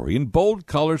their story in bold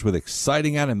colors with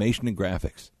exciting animation and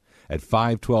graphics. At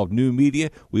 512 New Media,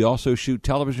 we also shoot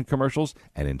television commercials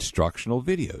and instructional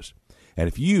videos. And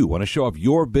if you want to show off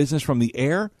your business from the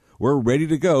air, we're ready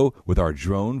to go with our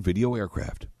drone video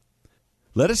aircraft.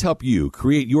 Let us help you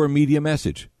create your media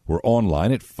message. We're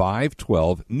online at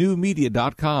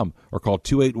 512newmedia.com or call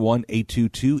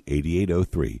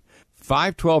 281-822-8803.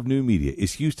 512 New Media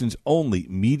is Houston's only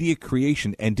media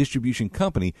creation and distribution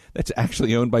company that's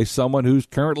actually owned by someone who's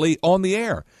currently on the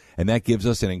air. And that gives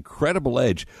us an incredible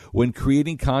edge when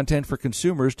creating content for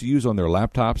consumers to use on their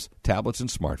laptops, tablets, and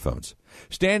smartphones.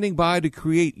 Standing by to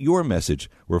create your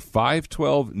message, we're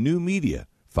 512 New Media,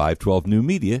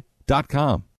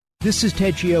 512newmedia.com. This is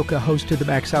Ted Gioka, host of the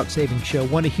Max Out Savings Show,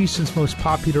 one of Houston's most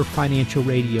popular financial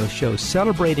radio shows,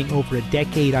 celebrating over a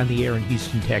decade on the air in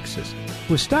Houston, Texas.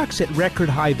 With stocks at record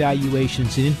high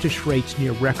valuations and interest rates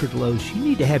near record lows, you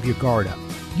need to have your guard up.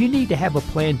 You need to have a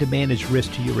plan to manage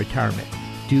risk to your retirement.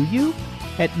 Do you?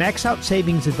 At Max Out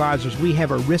Savings Advisors, we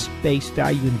have a risk-based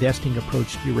value investing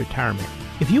approach to your retirement.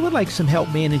 If you would like some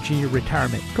help managing your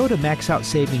retirement, go to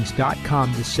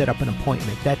maxoutsavings.com to set up an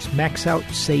appointment. That's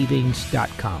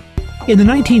maxoutsavings.com. In the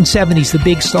 1970s, the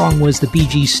big song was the Bee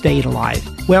Gees' Staying Alive.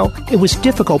 Well, it was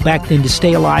difficult back then to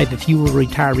stay alive if you were a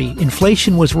retiree.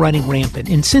 Inflation was running rampant,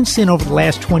 and since then, over the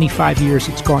last 25 years,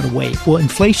 it's gone away. Well,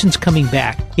 inflation's coming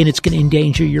back, and it's going to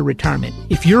endanger your retirement.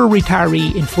 If you're a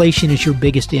retiree, inflation is your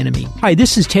biggest enemy. Hi,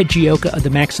 this is Ted Gioka of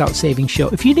the Max Out Savings Show.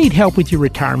 If you need help with your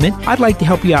retirement, I'd like to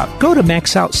help you out. Go to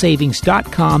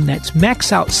maxoutsavings.com. That's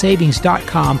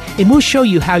maxoutsavings.com, and we'll show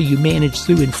you how you manage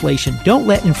through inflation. Don't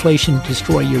let inflation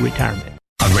destroy your retirement.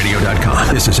 On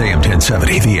radio.com, this is AM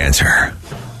 1070, The Answer.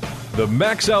 The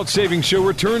Max Out Savings Show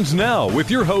returns now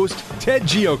with your host, Ted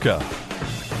Gioka.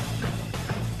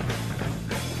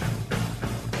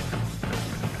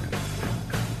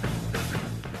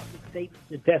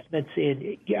 Investments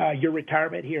in your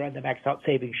retirement here on the Max Out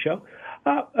Savings Show.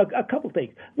 A couple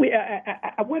things.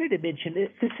 I wanted to mention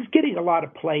this is getting a lot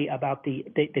of play about the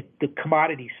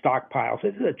commodity stockpiles.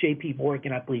 This is J.P.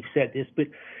 Morgan, I believe, said this, but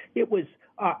it was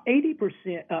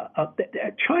 80%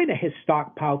 China has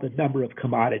stockpiled a number of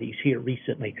commodities here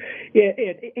recently.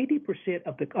 80%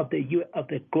 of the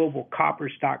global copper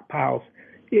stockpiles,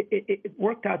 it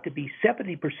worked out to be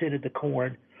 70% of the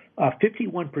corn,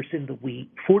 51% of the wheat,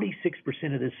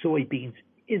 46% of the soybeans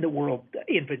in the world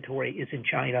inventory is in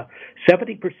China.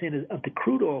 70% of the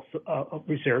crude oil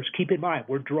reserves. Keep in mind,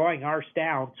 we're drawing ours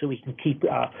down so we can keep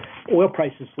oil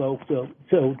prices low,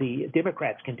 so the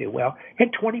Democrats can do well.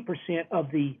 And 20%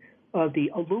 of the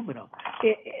aluminum.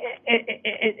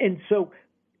 And so,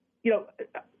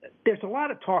 there's a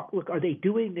lot of talk. Look, are they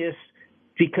doing this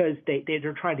because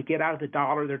they're trying to get out of the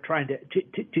dollar? They're trying to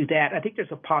do that. I think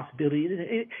there's a possibility.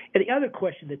 And the other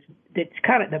question that's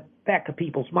kind of in the back of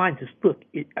people's minds is, look,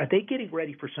 are they getting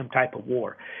ready for some type of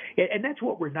war? And that's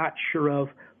what we're not sure of.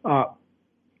 But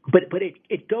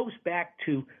it goes back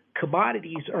to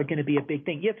commodities are going to be a big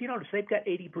thing. If you notice, they've got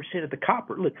 80% of the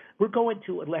copper. Look, we're going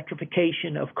to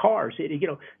electrification of cars.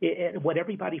 What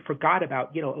everybody forgot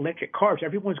about, electric cars.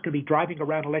 Everyone's going to be driving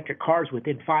around electric cars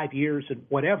within 5 years and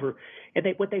whatever. And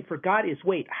what they forgot is,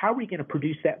 wait, how are we going to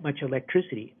produce that much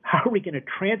electricity? How are we going to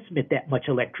transmit that much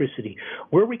electricity?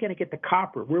 Where are we going to get the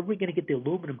copper? Where are we going to get the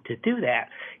aluminum to do that?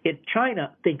 And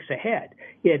China thinks ahead,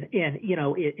 and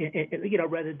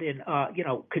rather than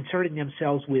concerning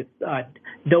themselves with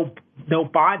no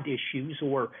bond issues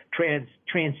or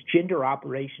transgender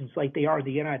operations like they are in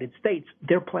the United States.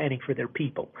 They're planning for their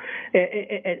people,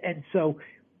 and so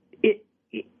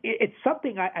it's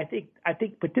something I think.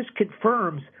 But this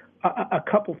confirms a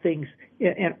couple things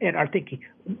and are thinking.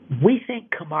 We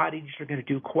think commodities are going to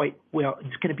do quite well.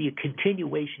 It's going to be a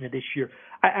continuation of this year.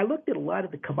 I looked at a lot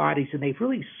of the commodities, and they've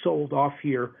really sold off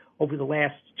here over the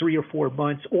last 3 or 4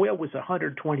 months. Oil was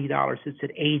 $120. It's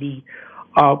at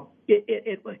 $80.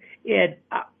 And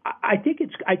I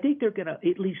think they're going to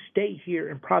at least stay here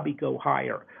and probably go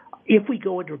higher. If we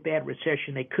go into a bad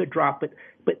recession, they could drop.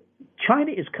 But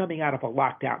China is coming out of a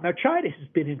lockdown. Now, China has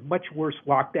been in much worse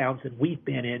lockdowns than we've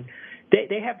been in.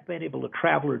 They haven't been able to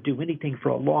travel or do anything for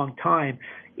a long time.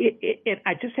 And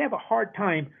I just have a hard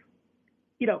time,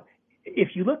 if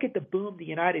you look at the boom the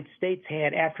United States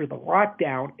had after the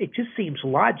lockdown, it just seems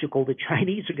logical the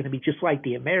Chinese are going to be just like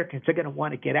the Americans. They're going to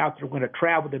want to get out. They're going to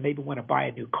travel. They maybe want to buy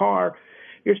a new car.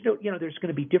 There's there's going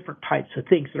to be different types of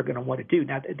things they're going to want to do.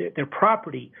 Now, their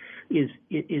property is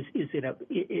in a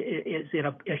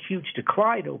huge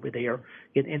decline over there,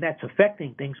 and that's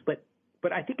affecting things. But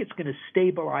I think it's going to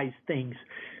stabilize things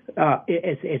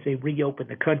as they reopen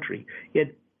the country,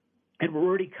 and we're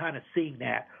already kind of seeing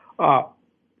that.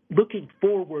 Looking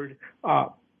forward,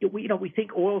 we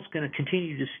think oil's going to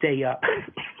continue to stay up.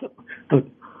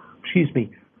 Excuse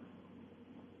me.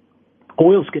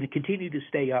 Oil's going to continue to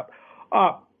stay up.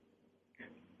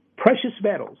 Precious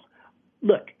metals.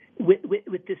 Look,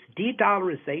 with this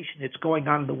de-dollarization that's going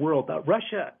on in the world,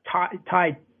 Russia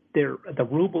tied the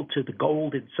ruble to the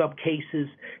gold in some cases.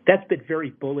 That's been very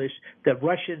bullish. The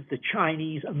Russians, the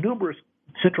Chinese, numerous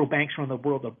central banks around the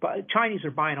world, the Chinese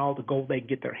are buying all the gold they can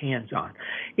get their hands on.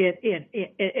 And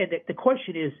the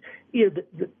question is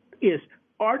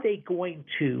are they going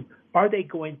to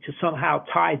somehow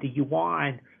tie the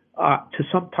yuan to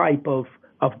some type of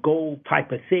gold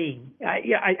type of thing?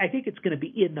 I think it's going to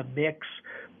be in the mix.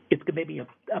 It's going to be a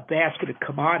basket of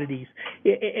commodities.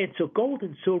 And so gold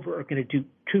and silver are going to do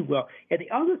too well. And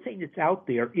the other thing that's out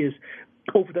there is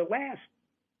over the last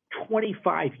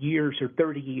 25 years or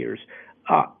 30 years,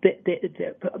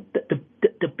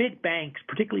 the big banks,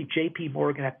 particularly J.P.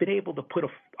 Morgan, have been able to put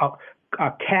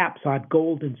caps on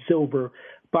gold and silver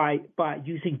by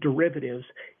using derivatives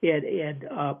and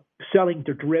selling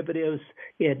the derivatives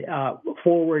and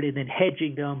forward and then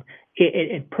hedging them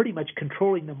and pretty much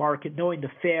controlling the market, knowing the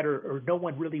Fed or no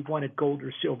one really wanted gold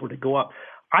or silver to go up.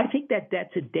 I think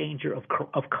that's a danger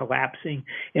of collapsing,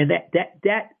 and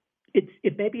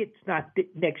maybe it's not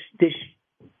this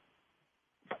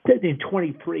in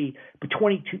 23, but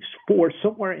 22,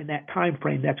 somewhere in that time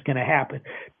frame that's going to happen.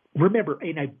 Remember,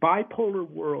 in a bipolar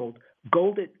world,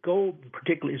 gold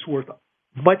particularly is worth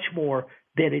much more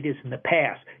than it is in the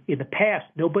past. In the past,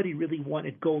 nobody really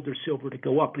wanted gold or silver to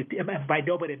go up. And by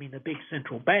nobody, I mean the big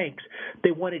central banks.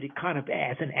 They wanted it kind of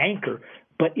as an anchor.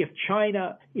 But if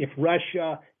China, if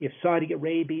Russia, if Saudi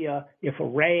Arabia, if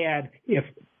Iran, if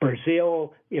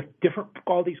Brazil, if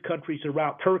all these countries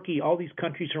around Turkey, all these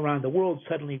countries around the world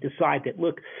suddenly decide that,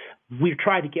 look, we're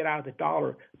trying to get out of the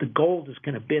dollar, the gold is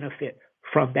going to benefit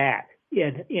from that.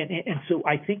 And so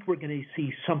I think we're going to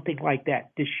see something like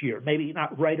that this year. Maybe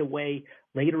not right away,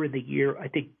 later in the year. I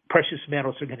think precious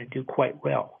metals are going to do quite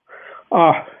well.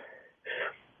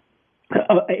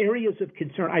 Areas of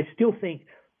concern, I still think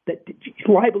that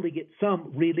you're liable to get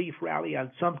some relief rally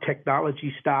on some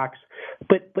technology stocks,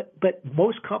 but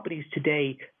most companies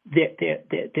today,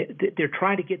 they're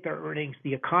trying to get their earnings.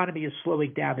 The economy is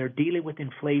slowing down. They're dealing with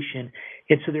inflation,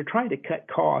 and so they're trying to cut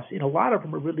costs. And a lot of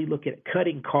them are really looking at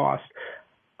cutting costs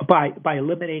by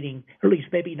eliminating, or at least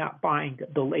maybe not buying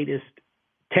the latest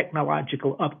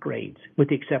technological upgrades, with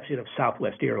the exception of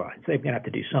Southwest Airlines. They're going to have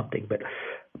to do something, but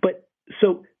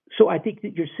so I think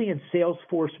that you're seeing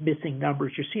Salesforce missing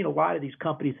numbers. You're seeing a lot of these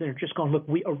companies that are just going, look,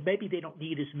 or maybe they don't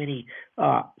need as many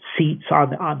seats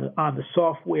on the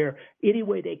software. Any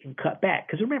way they can cut back.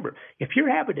 Because remember, if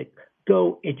you're having to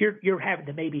go and you're having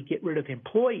to maybe get rid of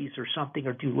employees or something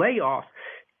or do layoffs,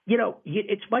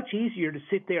 it's much easier to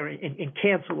sit there and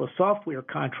cancel a software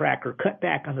contract or cut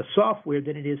back on the software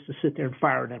than it is to sit there and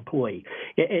fire an employee.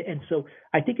 And so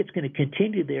I think it's going to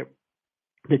continue there.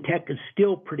 The tech is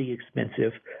still pretty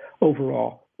expensive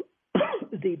overall.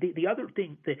 The other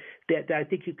thing that I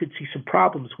think you could see some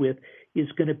problems with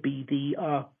is going to be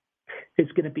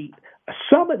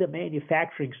some of the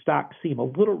manufacturing stocks seem a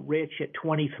little rich at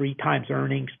 23 times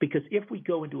earnings, because if we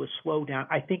go into a slowdown,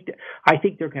 I think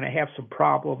they're going to have some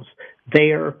problems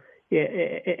there.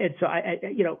 And so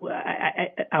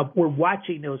we're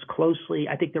watching those closely.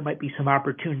 I think there might be some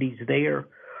opportunities there.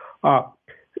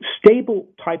 Stable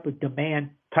type of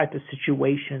demand type of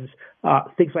situations,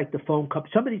 things like the phone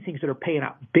company, some of these things that are paying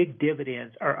out big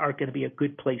dividends are going to be a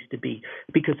good place to be,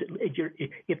 because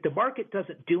if the market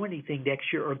doesn't do anything next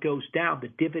year or goes down, the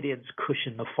dividends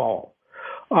cushion the fall.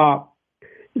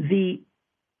 the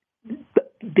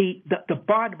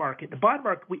bond market. The bond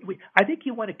market. I think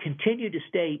you want to continue to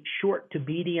stay short to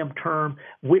medium term.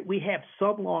 We have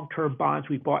some long term bonds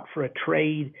we bought for a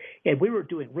trade, and we were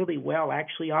doing really well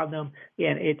actually on them.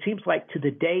 And it seems like to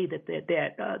the day that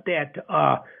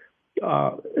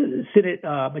Senate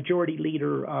Majority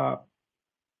Leader,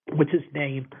 what's his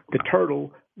name, the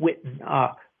Turtle Whitten,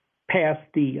 passed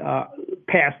the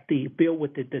bill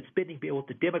with the spending bill with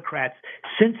the Democrats.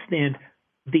 Since then,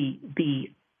 the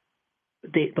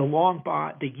long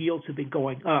bond, the yields have been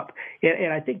going up.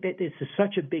 And I think that this is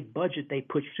such a big budget they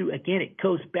pushed through. Again, it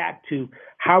goes back to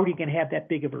how are you going to have that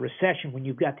big of a recession when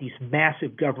you've got these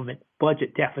massive government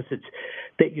budget deficits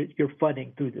that you're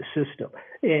funding through the system.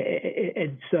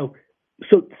 And so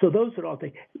those are all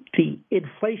the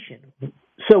inflation.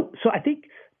 So I think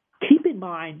keep in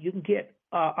mind you can get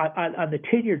on the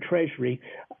 10-year Treasury,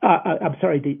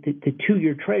 the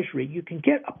 2-year Treasury, you can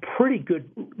get a pretty good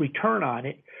return on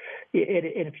it.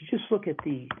 And if you just look at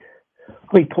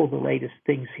let me pull the latest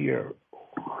things here.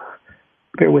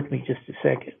 Bear with me just a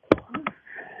second.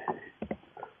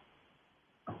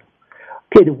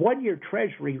 Okay, the 1-year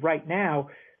Treasury right now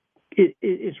is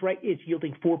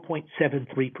yielding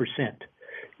 4.73%.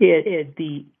 And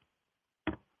the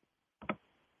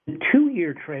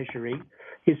 2-year Treasury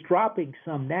is dropping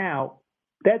some now.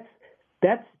 That's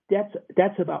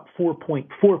about 4.4%.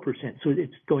 So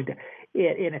it's going to.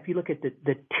 And if you look at the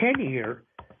 10-year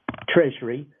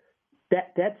Treasury,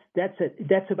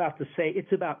 that's about to say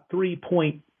it's about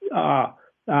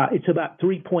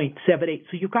 3.78.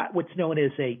 So you've got what's known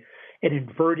as an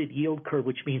inverted yield curve,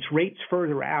 which means rates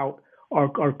further out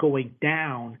are going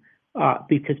down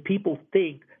because people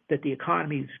think that the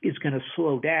economy is going to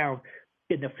slow down,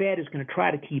 and the Fed is going to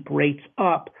try to keep rates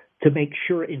up to make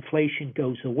sure inflation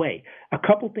goes away. A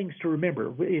couple things to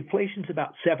remember. Inflation's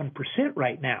about 7%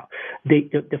 right now.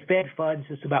 The Fed funds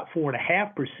is about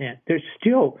 4.5%. There's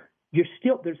still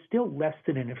less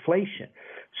than an inflation.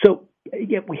 So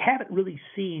yet we haven't really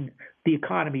seen the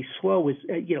economy slow.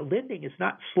 Lending is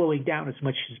not slowing down as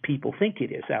much as people think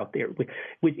it is out there.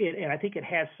 And I think it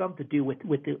has something to do with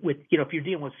if you're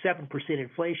dealing with 7%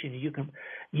 inflation, you can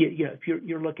if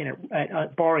you're looking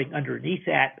at borrowing underneath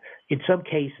that, in some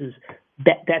cases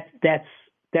that's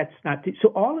not. So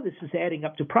all of this is adding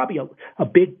up to probably a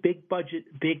big budget,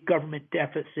 big government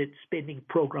deficit spending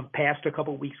program passed a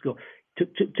couple of weeks ago.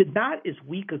 To not as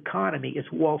weak economy as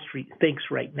Wall Street thinks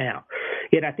right now.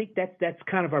 And I think that's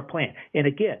kind of our plan. And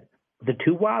again, the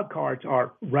two wild cards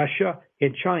are Russia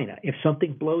and China. If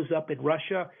something blows up in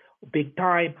Russia big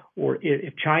time, or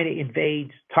if China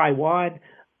invades Taiwan,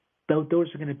 those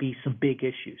are going to be some big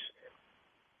issues.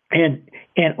 And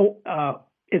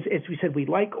as we said, we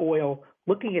like oil.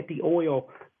 Looking at the oil,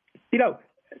 Xi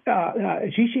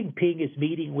Jinping is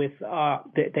meeting with the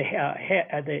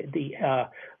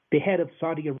head of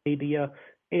Saudi Arabia,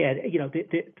 and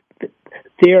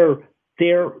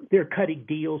they're cutting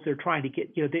deals. They're trying to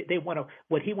get they want to.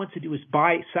 What he wants to do is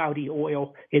buy Saudi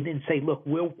oil and then say, look,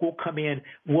 we'll come in,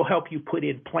 we'll help you put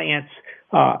in plants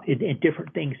and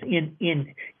different things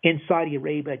in Saudi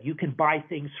Arabia. You can buy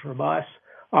things from us.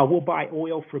 We'll buy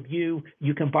oil from you.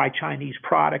 You can buy Chinese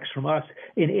products from us,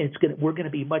 and we're going to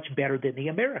be much better than the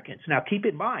Americans. Now, keep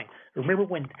in mind. Remember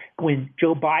when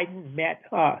Joe Biden met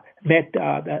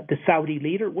the Saudi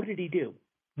leader? What did he do?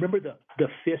 Remember the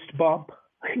fist bump?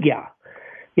 Yeah,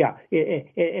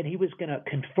 and he was going to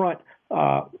confront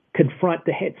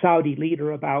the head Saudi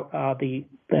leader about the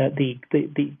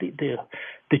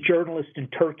journalist in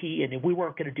Turkey, and we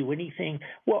weren't going to do anything.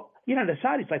 Well, the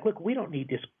Saudis like, look, we don't need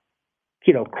this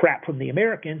crap from the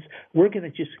Americans. We're going to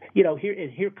just,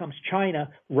 here comes China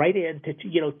right in to,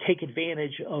 take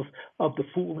advantage of the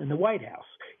fool in the White House.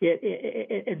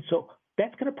 And so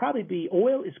that's going to probably be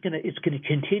oil is going to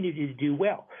continue to do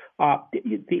well.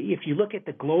 If you look at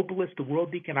the globalists, the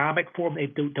World Economic Forum,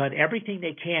 they've done everything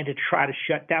they can to try to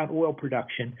shut down oil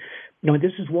production.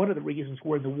 This is one of the reasons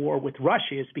we're in the war with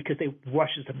Russia is because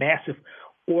Russia's a massive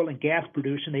oil and gas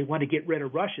producer, and they want to get rid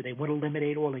of Russia. They want to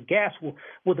eliminate oil and gas. Well,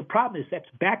 the problem is that's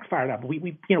backfired on them.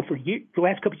 We for the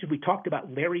last couple of years we talked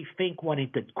about Larry Fink wanting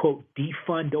to quote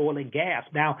defund oil and gas.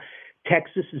 Now,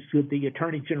 Texas is the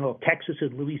Attorney General of Texas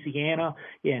and Louisiana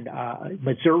and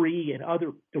Missouri and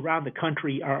other around the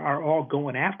country are all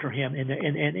going after him,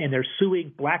 and they're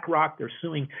suing BlackRock. They're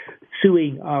suing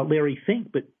Larry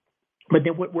Fink, but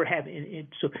then what we're having,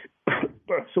 so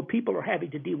people are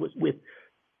having to deal with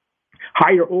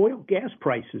higher oil gas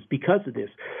prices because of this.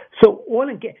 So oil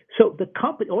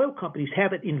companies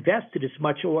haven't invested as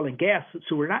much oil and gas,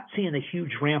 so we're not seeing a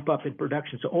huge ramp up in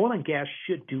production. So oil and gas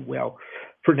should do well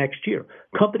for next year.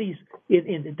 Companies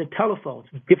in the telephones,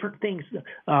 different things,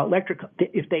 electric,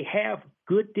 if they have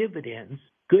good dividends,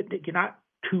 not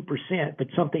 2%, but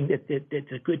something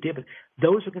that's a good dividend,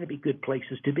 those are going to be good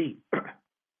places to be.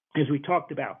 As we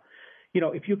talked about,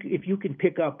 if you can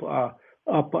pick up over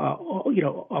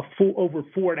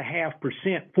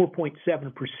 4.5%,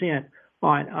 4.7%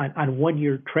 on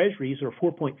 1-year treasuries or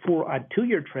 4.4 on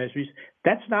 2-year treasuries,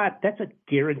 that's a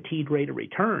guaranteed rate of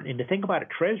return. And the thing about a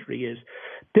treasury is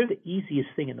they're the easiest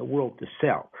thing in the world to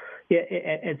sell.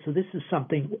 And so this is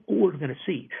something we're going to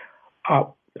see.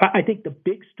 I think the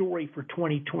big story for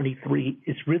 2023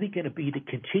 is really going to be the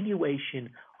continuation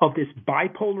of this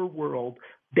bipolar world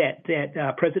that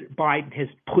President Biden has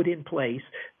put in place,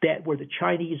 that where the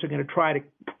Chinese are going to try to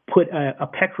put a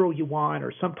petro yuan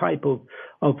or some type of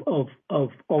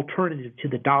alternative to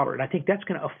the dollar. And I think that's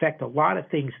going to affect a lot of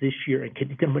things this year and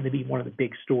going to be one of the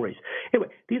big stories. Anyway,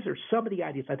 these are some of the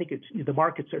ideas. I think the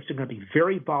markets are going to be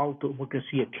very volatile. We're going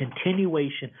to see a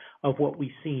continuation of what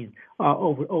we've seen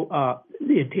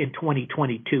in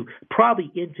 2022,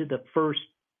 probably into the first.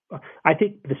 I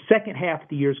think the second half of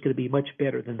the year is going to be much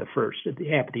better than the first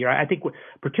half of the year. I think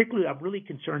particularly I'm really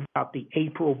concerned about the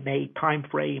April-May time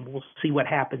frame. We'll see what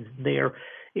happens there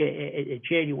in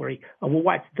January. We'll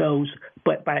watch those,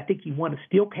 but I think you want to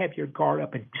still have your guard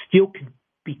up and still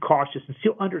be cautious and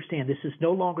still understand this is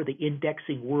no longer the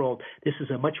indexing world. This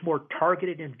is a much more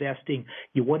targeted investing.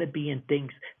 You want to be in things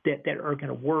that are going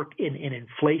to work in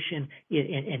inflation,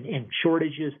 in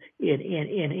shortages,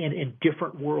 in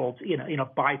different worlds, in a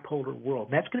bipolar world.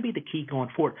 And that's going to be the key going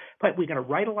forward. But we're going to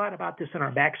write a lot about this in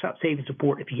our Max Out Savings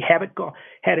Report. If you haven't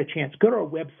had a chance, go to our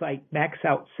website,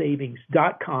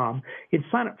 maxoutsavings.com, and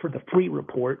sign up for the free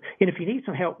report. And if you need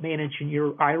some help managing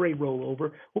your IRA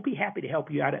rollover, we'll be happy to help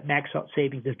you out at Max Out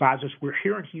Savings Advisors. We're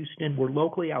here in Houston. We're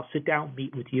locally. I'll sit down and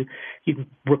meet with you. You can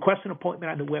request an appointment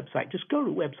on the website. Just go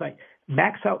to the website,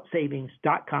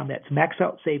 maxoutsavings.com. That's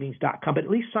maxoutsavings.com. But at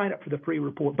least sign up for the free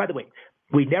report. By the way,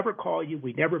 we never call you.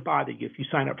 We never bother you if you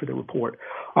sign up for the report.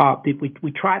 We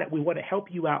want to help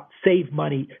you out, save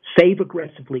money, save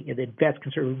aggressively, and invest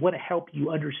conservatively. We want to help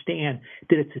you understand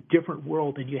that it's a different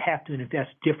world and you have to invest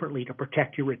differently to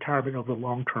protect your retirement over the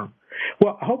long term.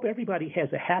 Well, I hope everybody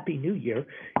has a happy new year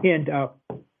and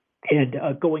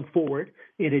going forward,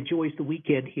 and enjoys the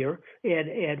weekend here.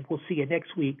 And we'll see you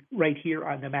next week right here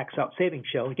on the Max Out Savings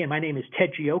Show. Again, my name is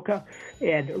Ted Gioka,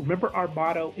 and remember our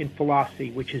motto in philosophy,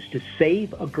 which is to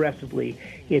save aggressively,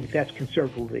 invest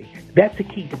conservatively. That's the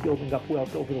key to building up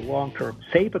wealth over the long term.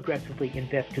 Save aggressively,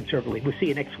 invest conservatively. We'll see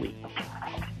you next week.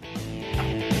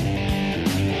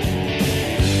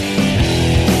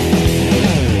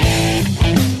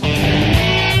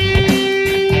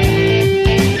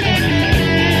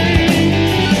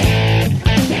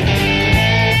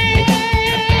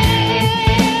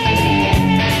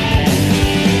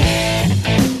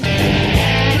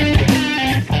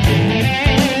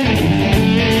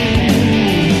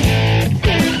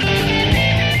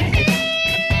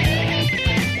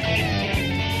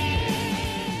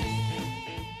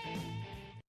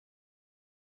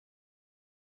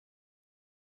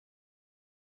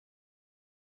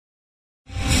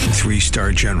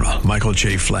 Three-star General Michael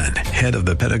J. Flynn, head of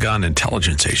the Pentagon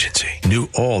Intelligence Agency, knew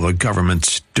all the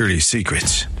government's dirty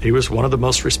secrets. He was one of the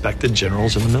most respected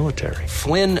generals in the military.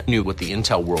 Flynn knew what the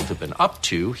intel world had been up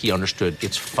to. He understood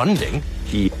its funding.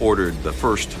 He ordered the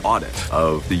first audit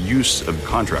of the use of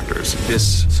contractors.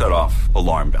 This set off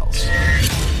alarm bells.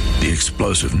 The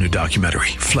explosive new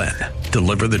documentary, Flynn,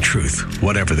 Deliver the Truth,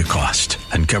 Whatever the Cost,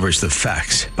 uncovers the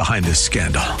facts behind this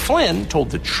scandal. Flynn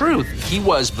told the truth. He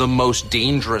was the most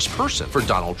dangerous person for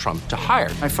Donald Trump to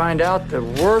hire. I find out the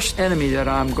worst enemy that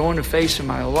I'm going to face in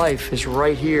my life is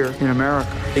right here in America.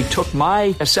 They took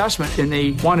my assessment and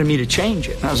they wanted me to change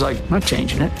it. And I was like, I'm not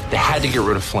changing it. They had to get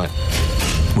rid of Flynn.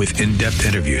 With in-depth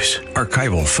interviews,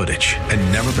 archival footage,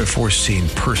 and never-before-seen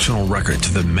personal records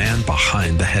of the man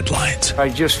behind the headlines. I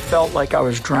just felt like I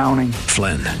was drowning.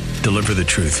 Flynn, Deliver the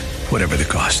Truth, Whatever the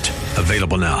Cost.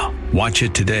 Available now. Watch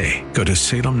it today. Go to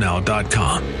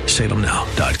salemnow.com.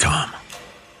 salemnow.com.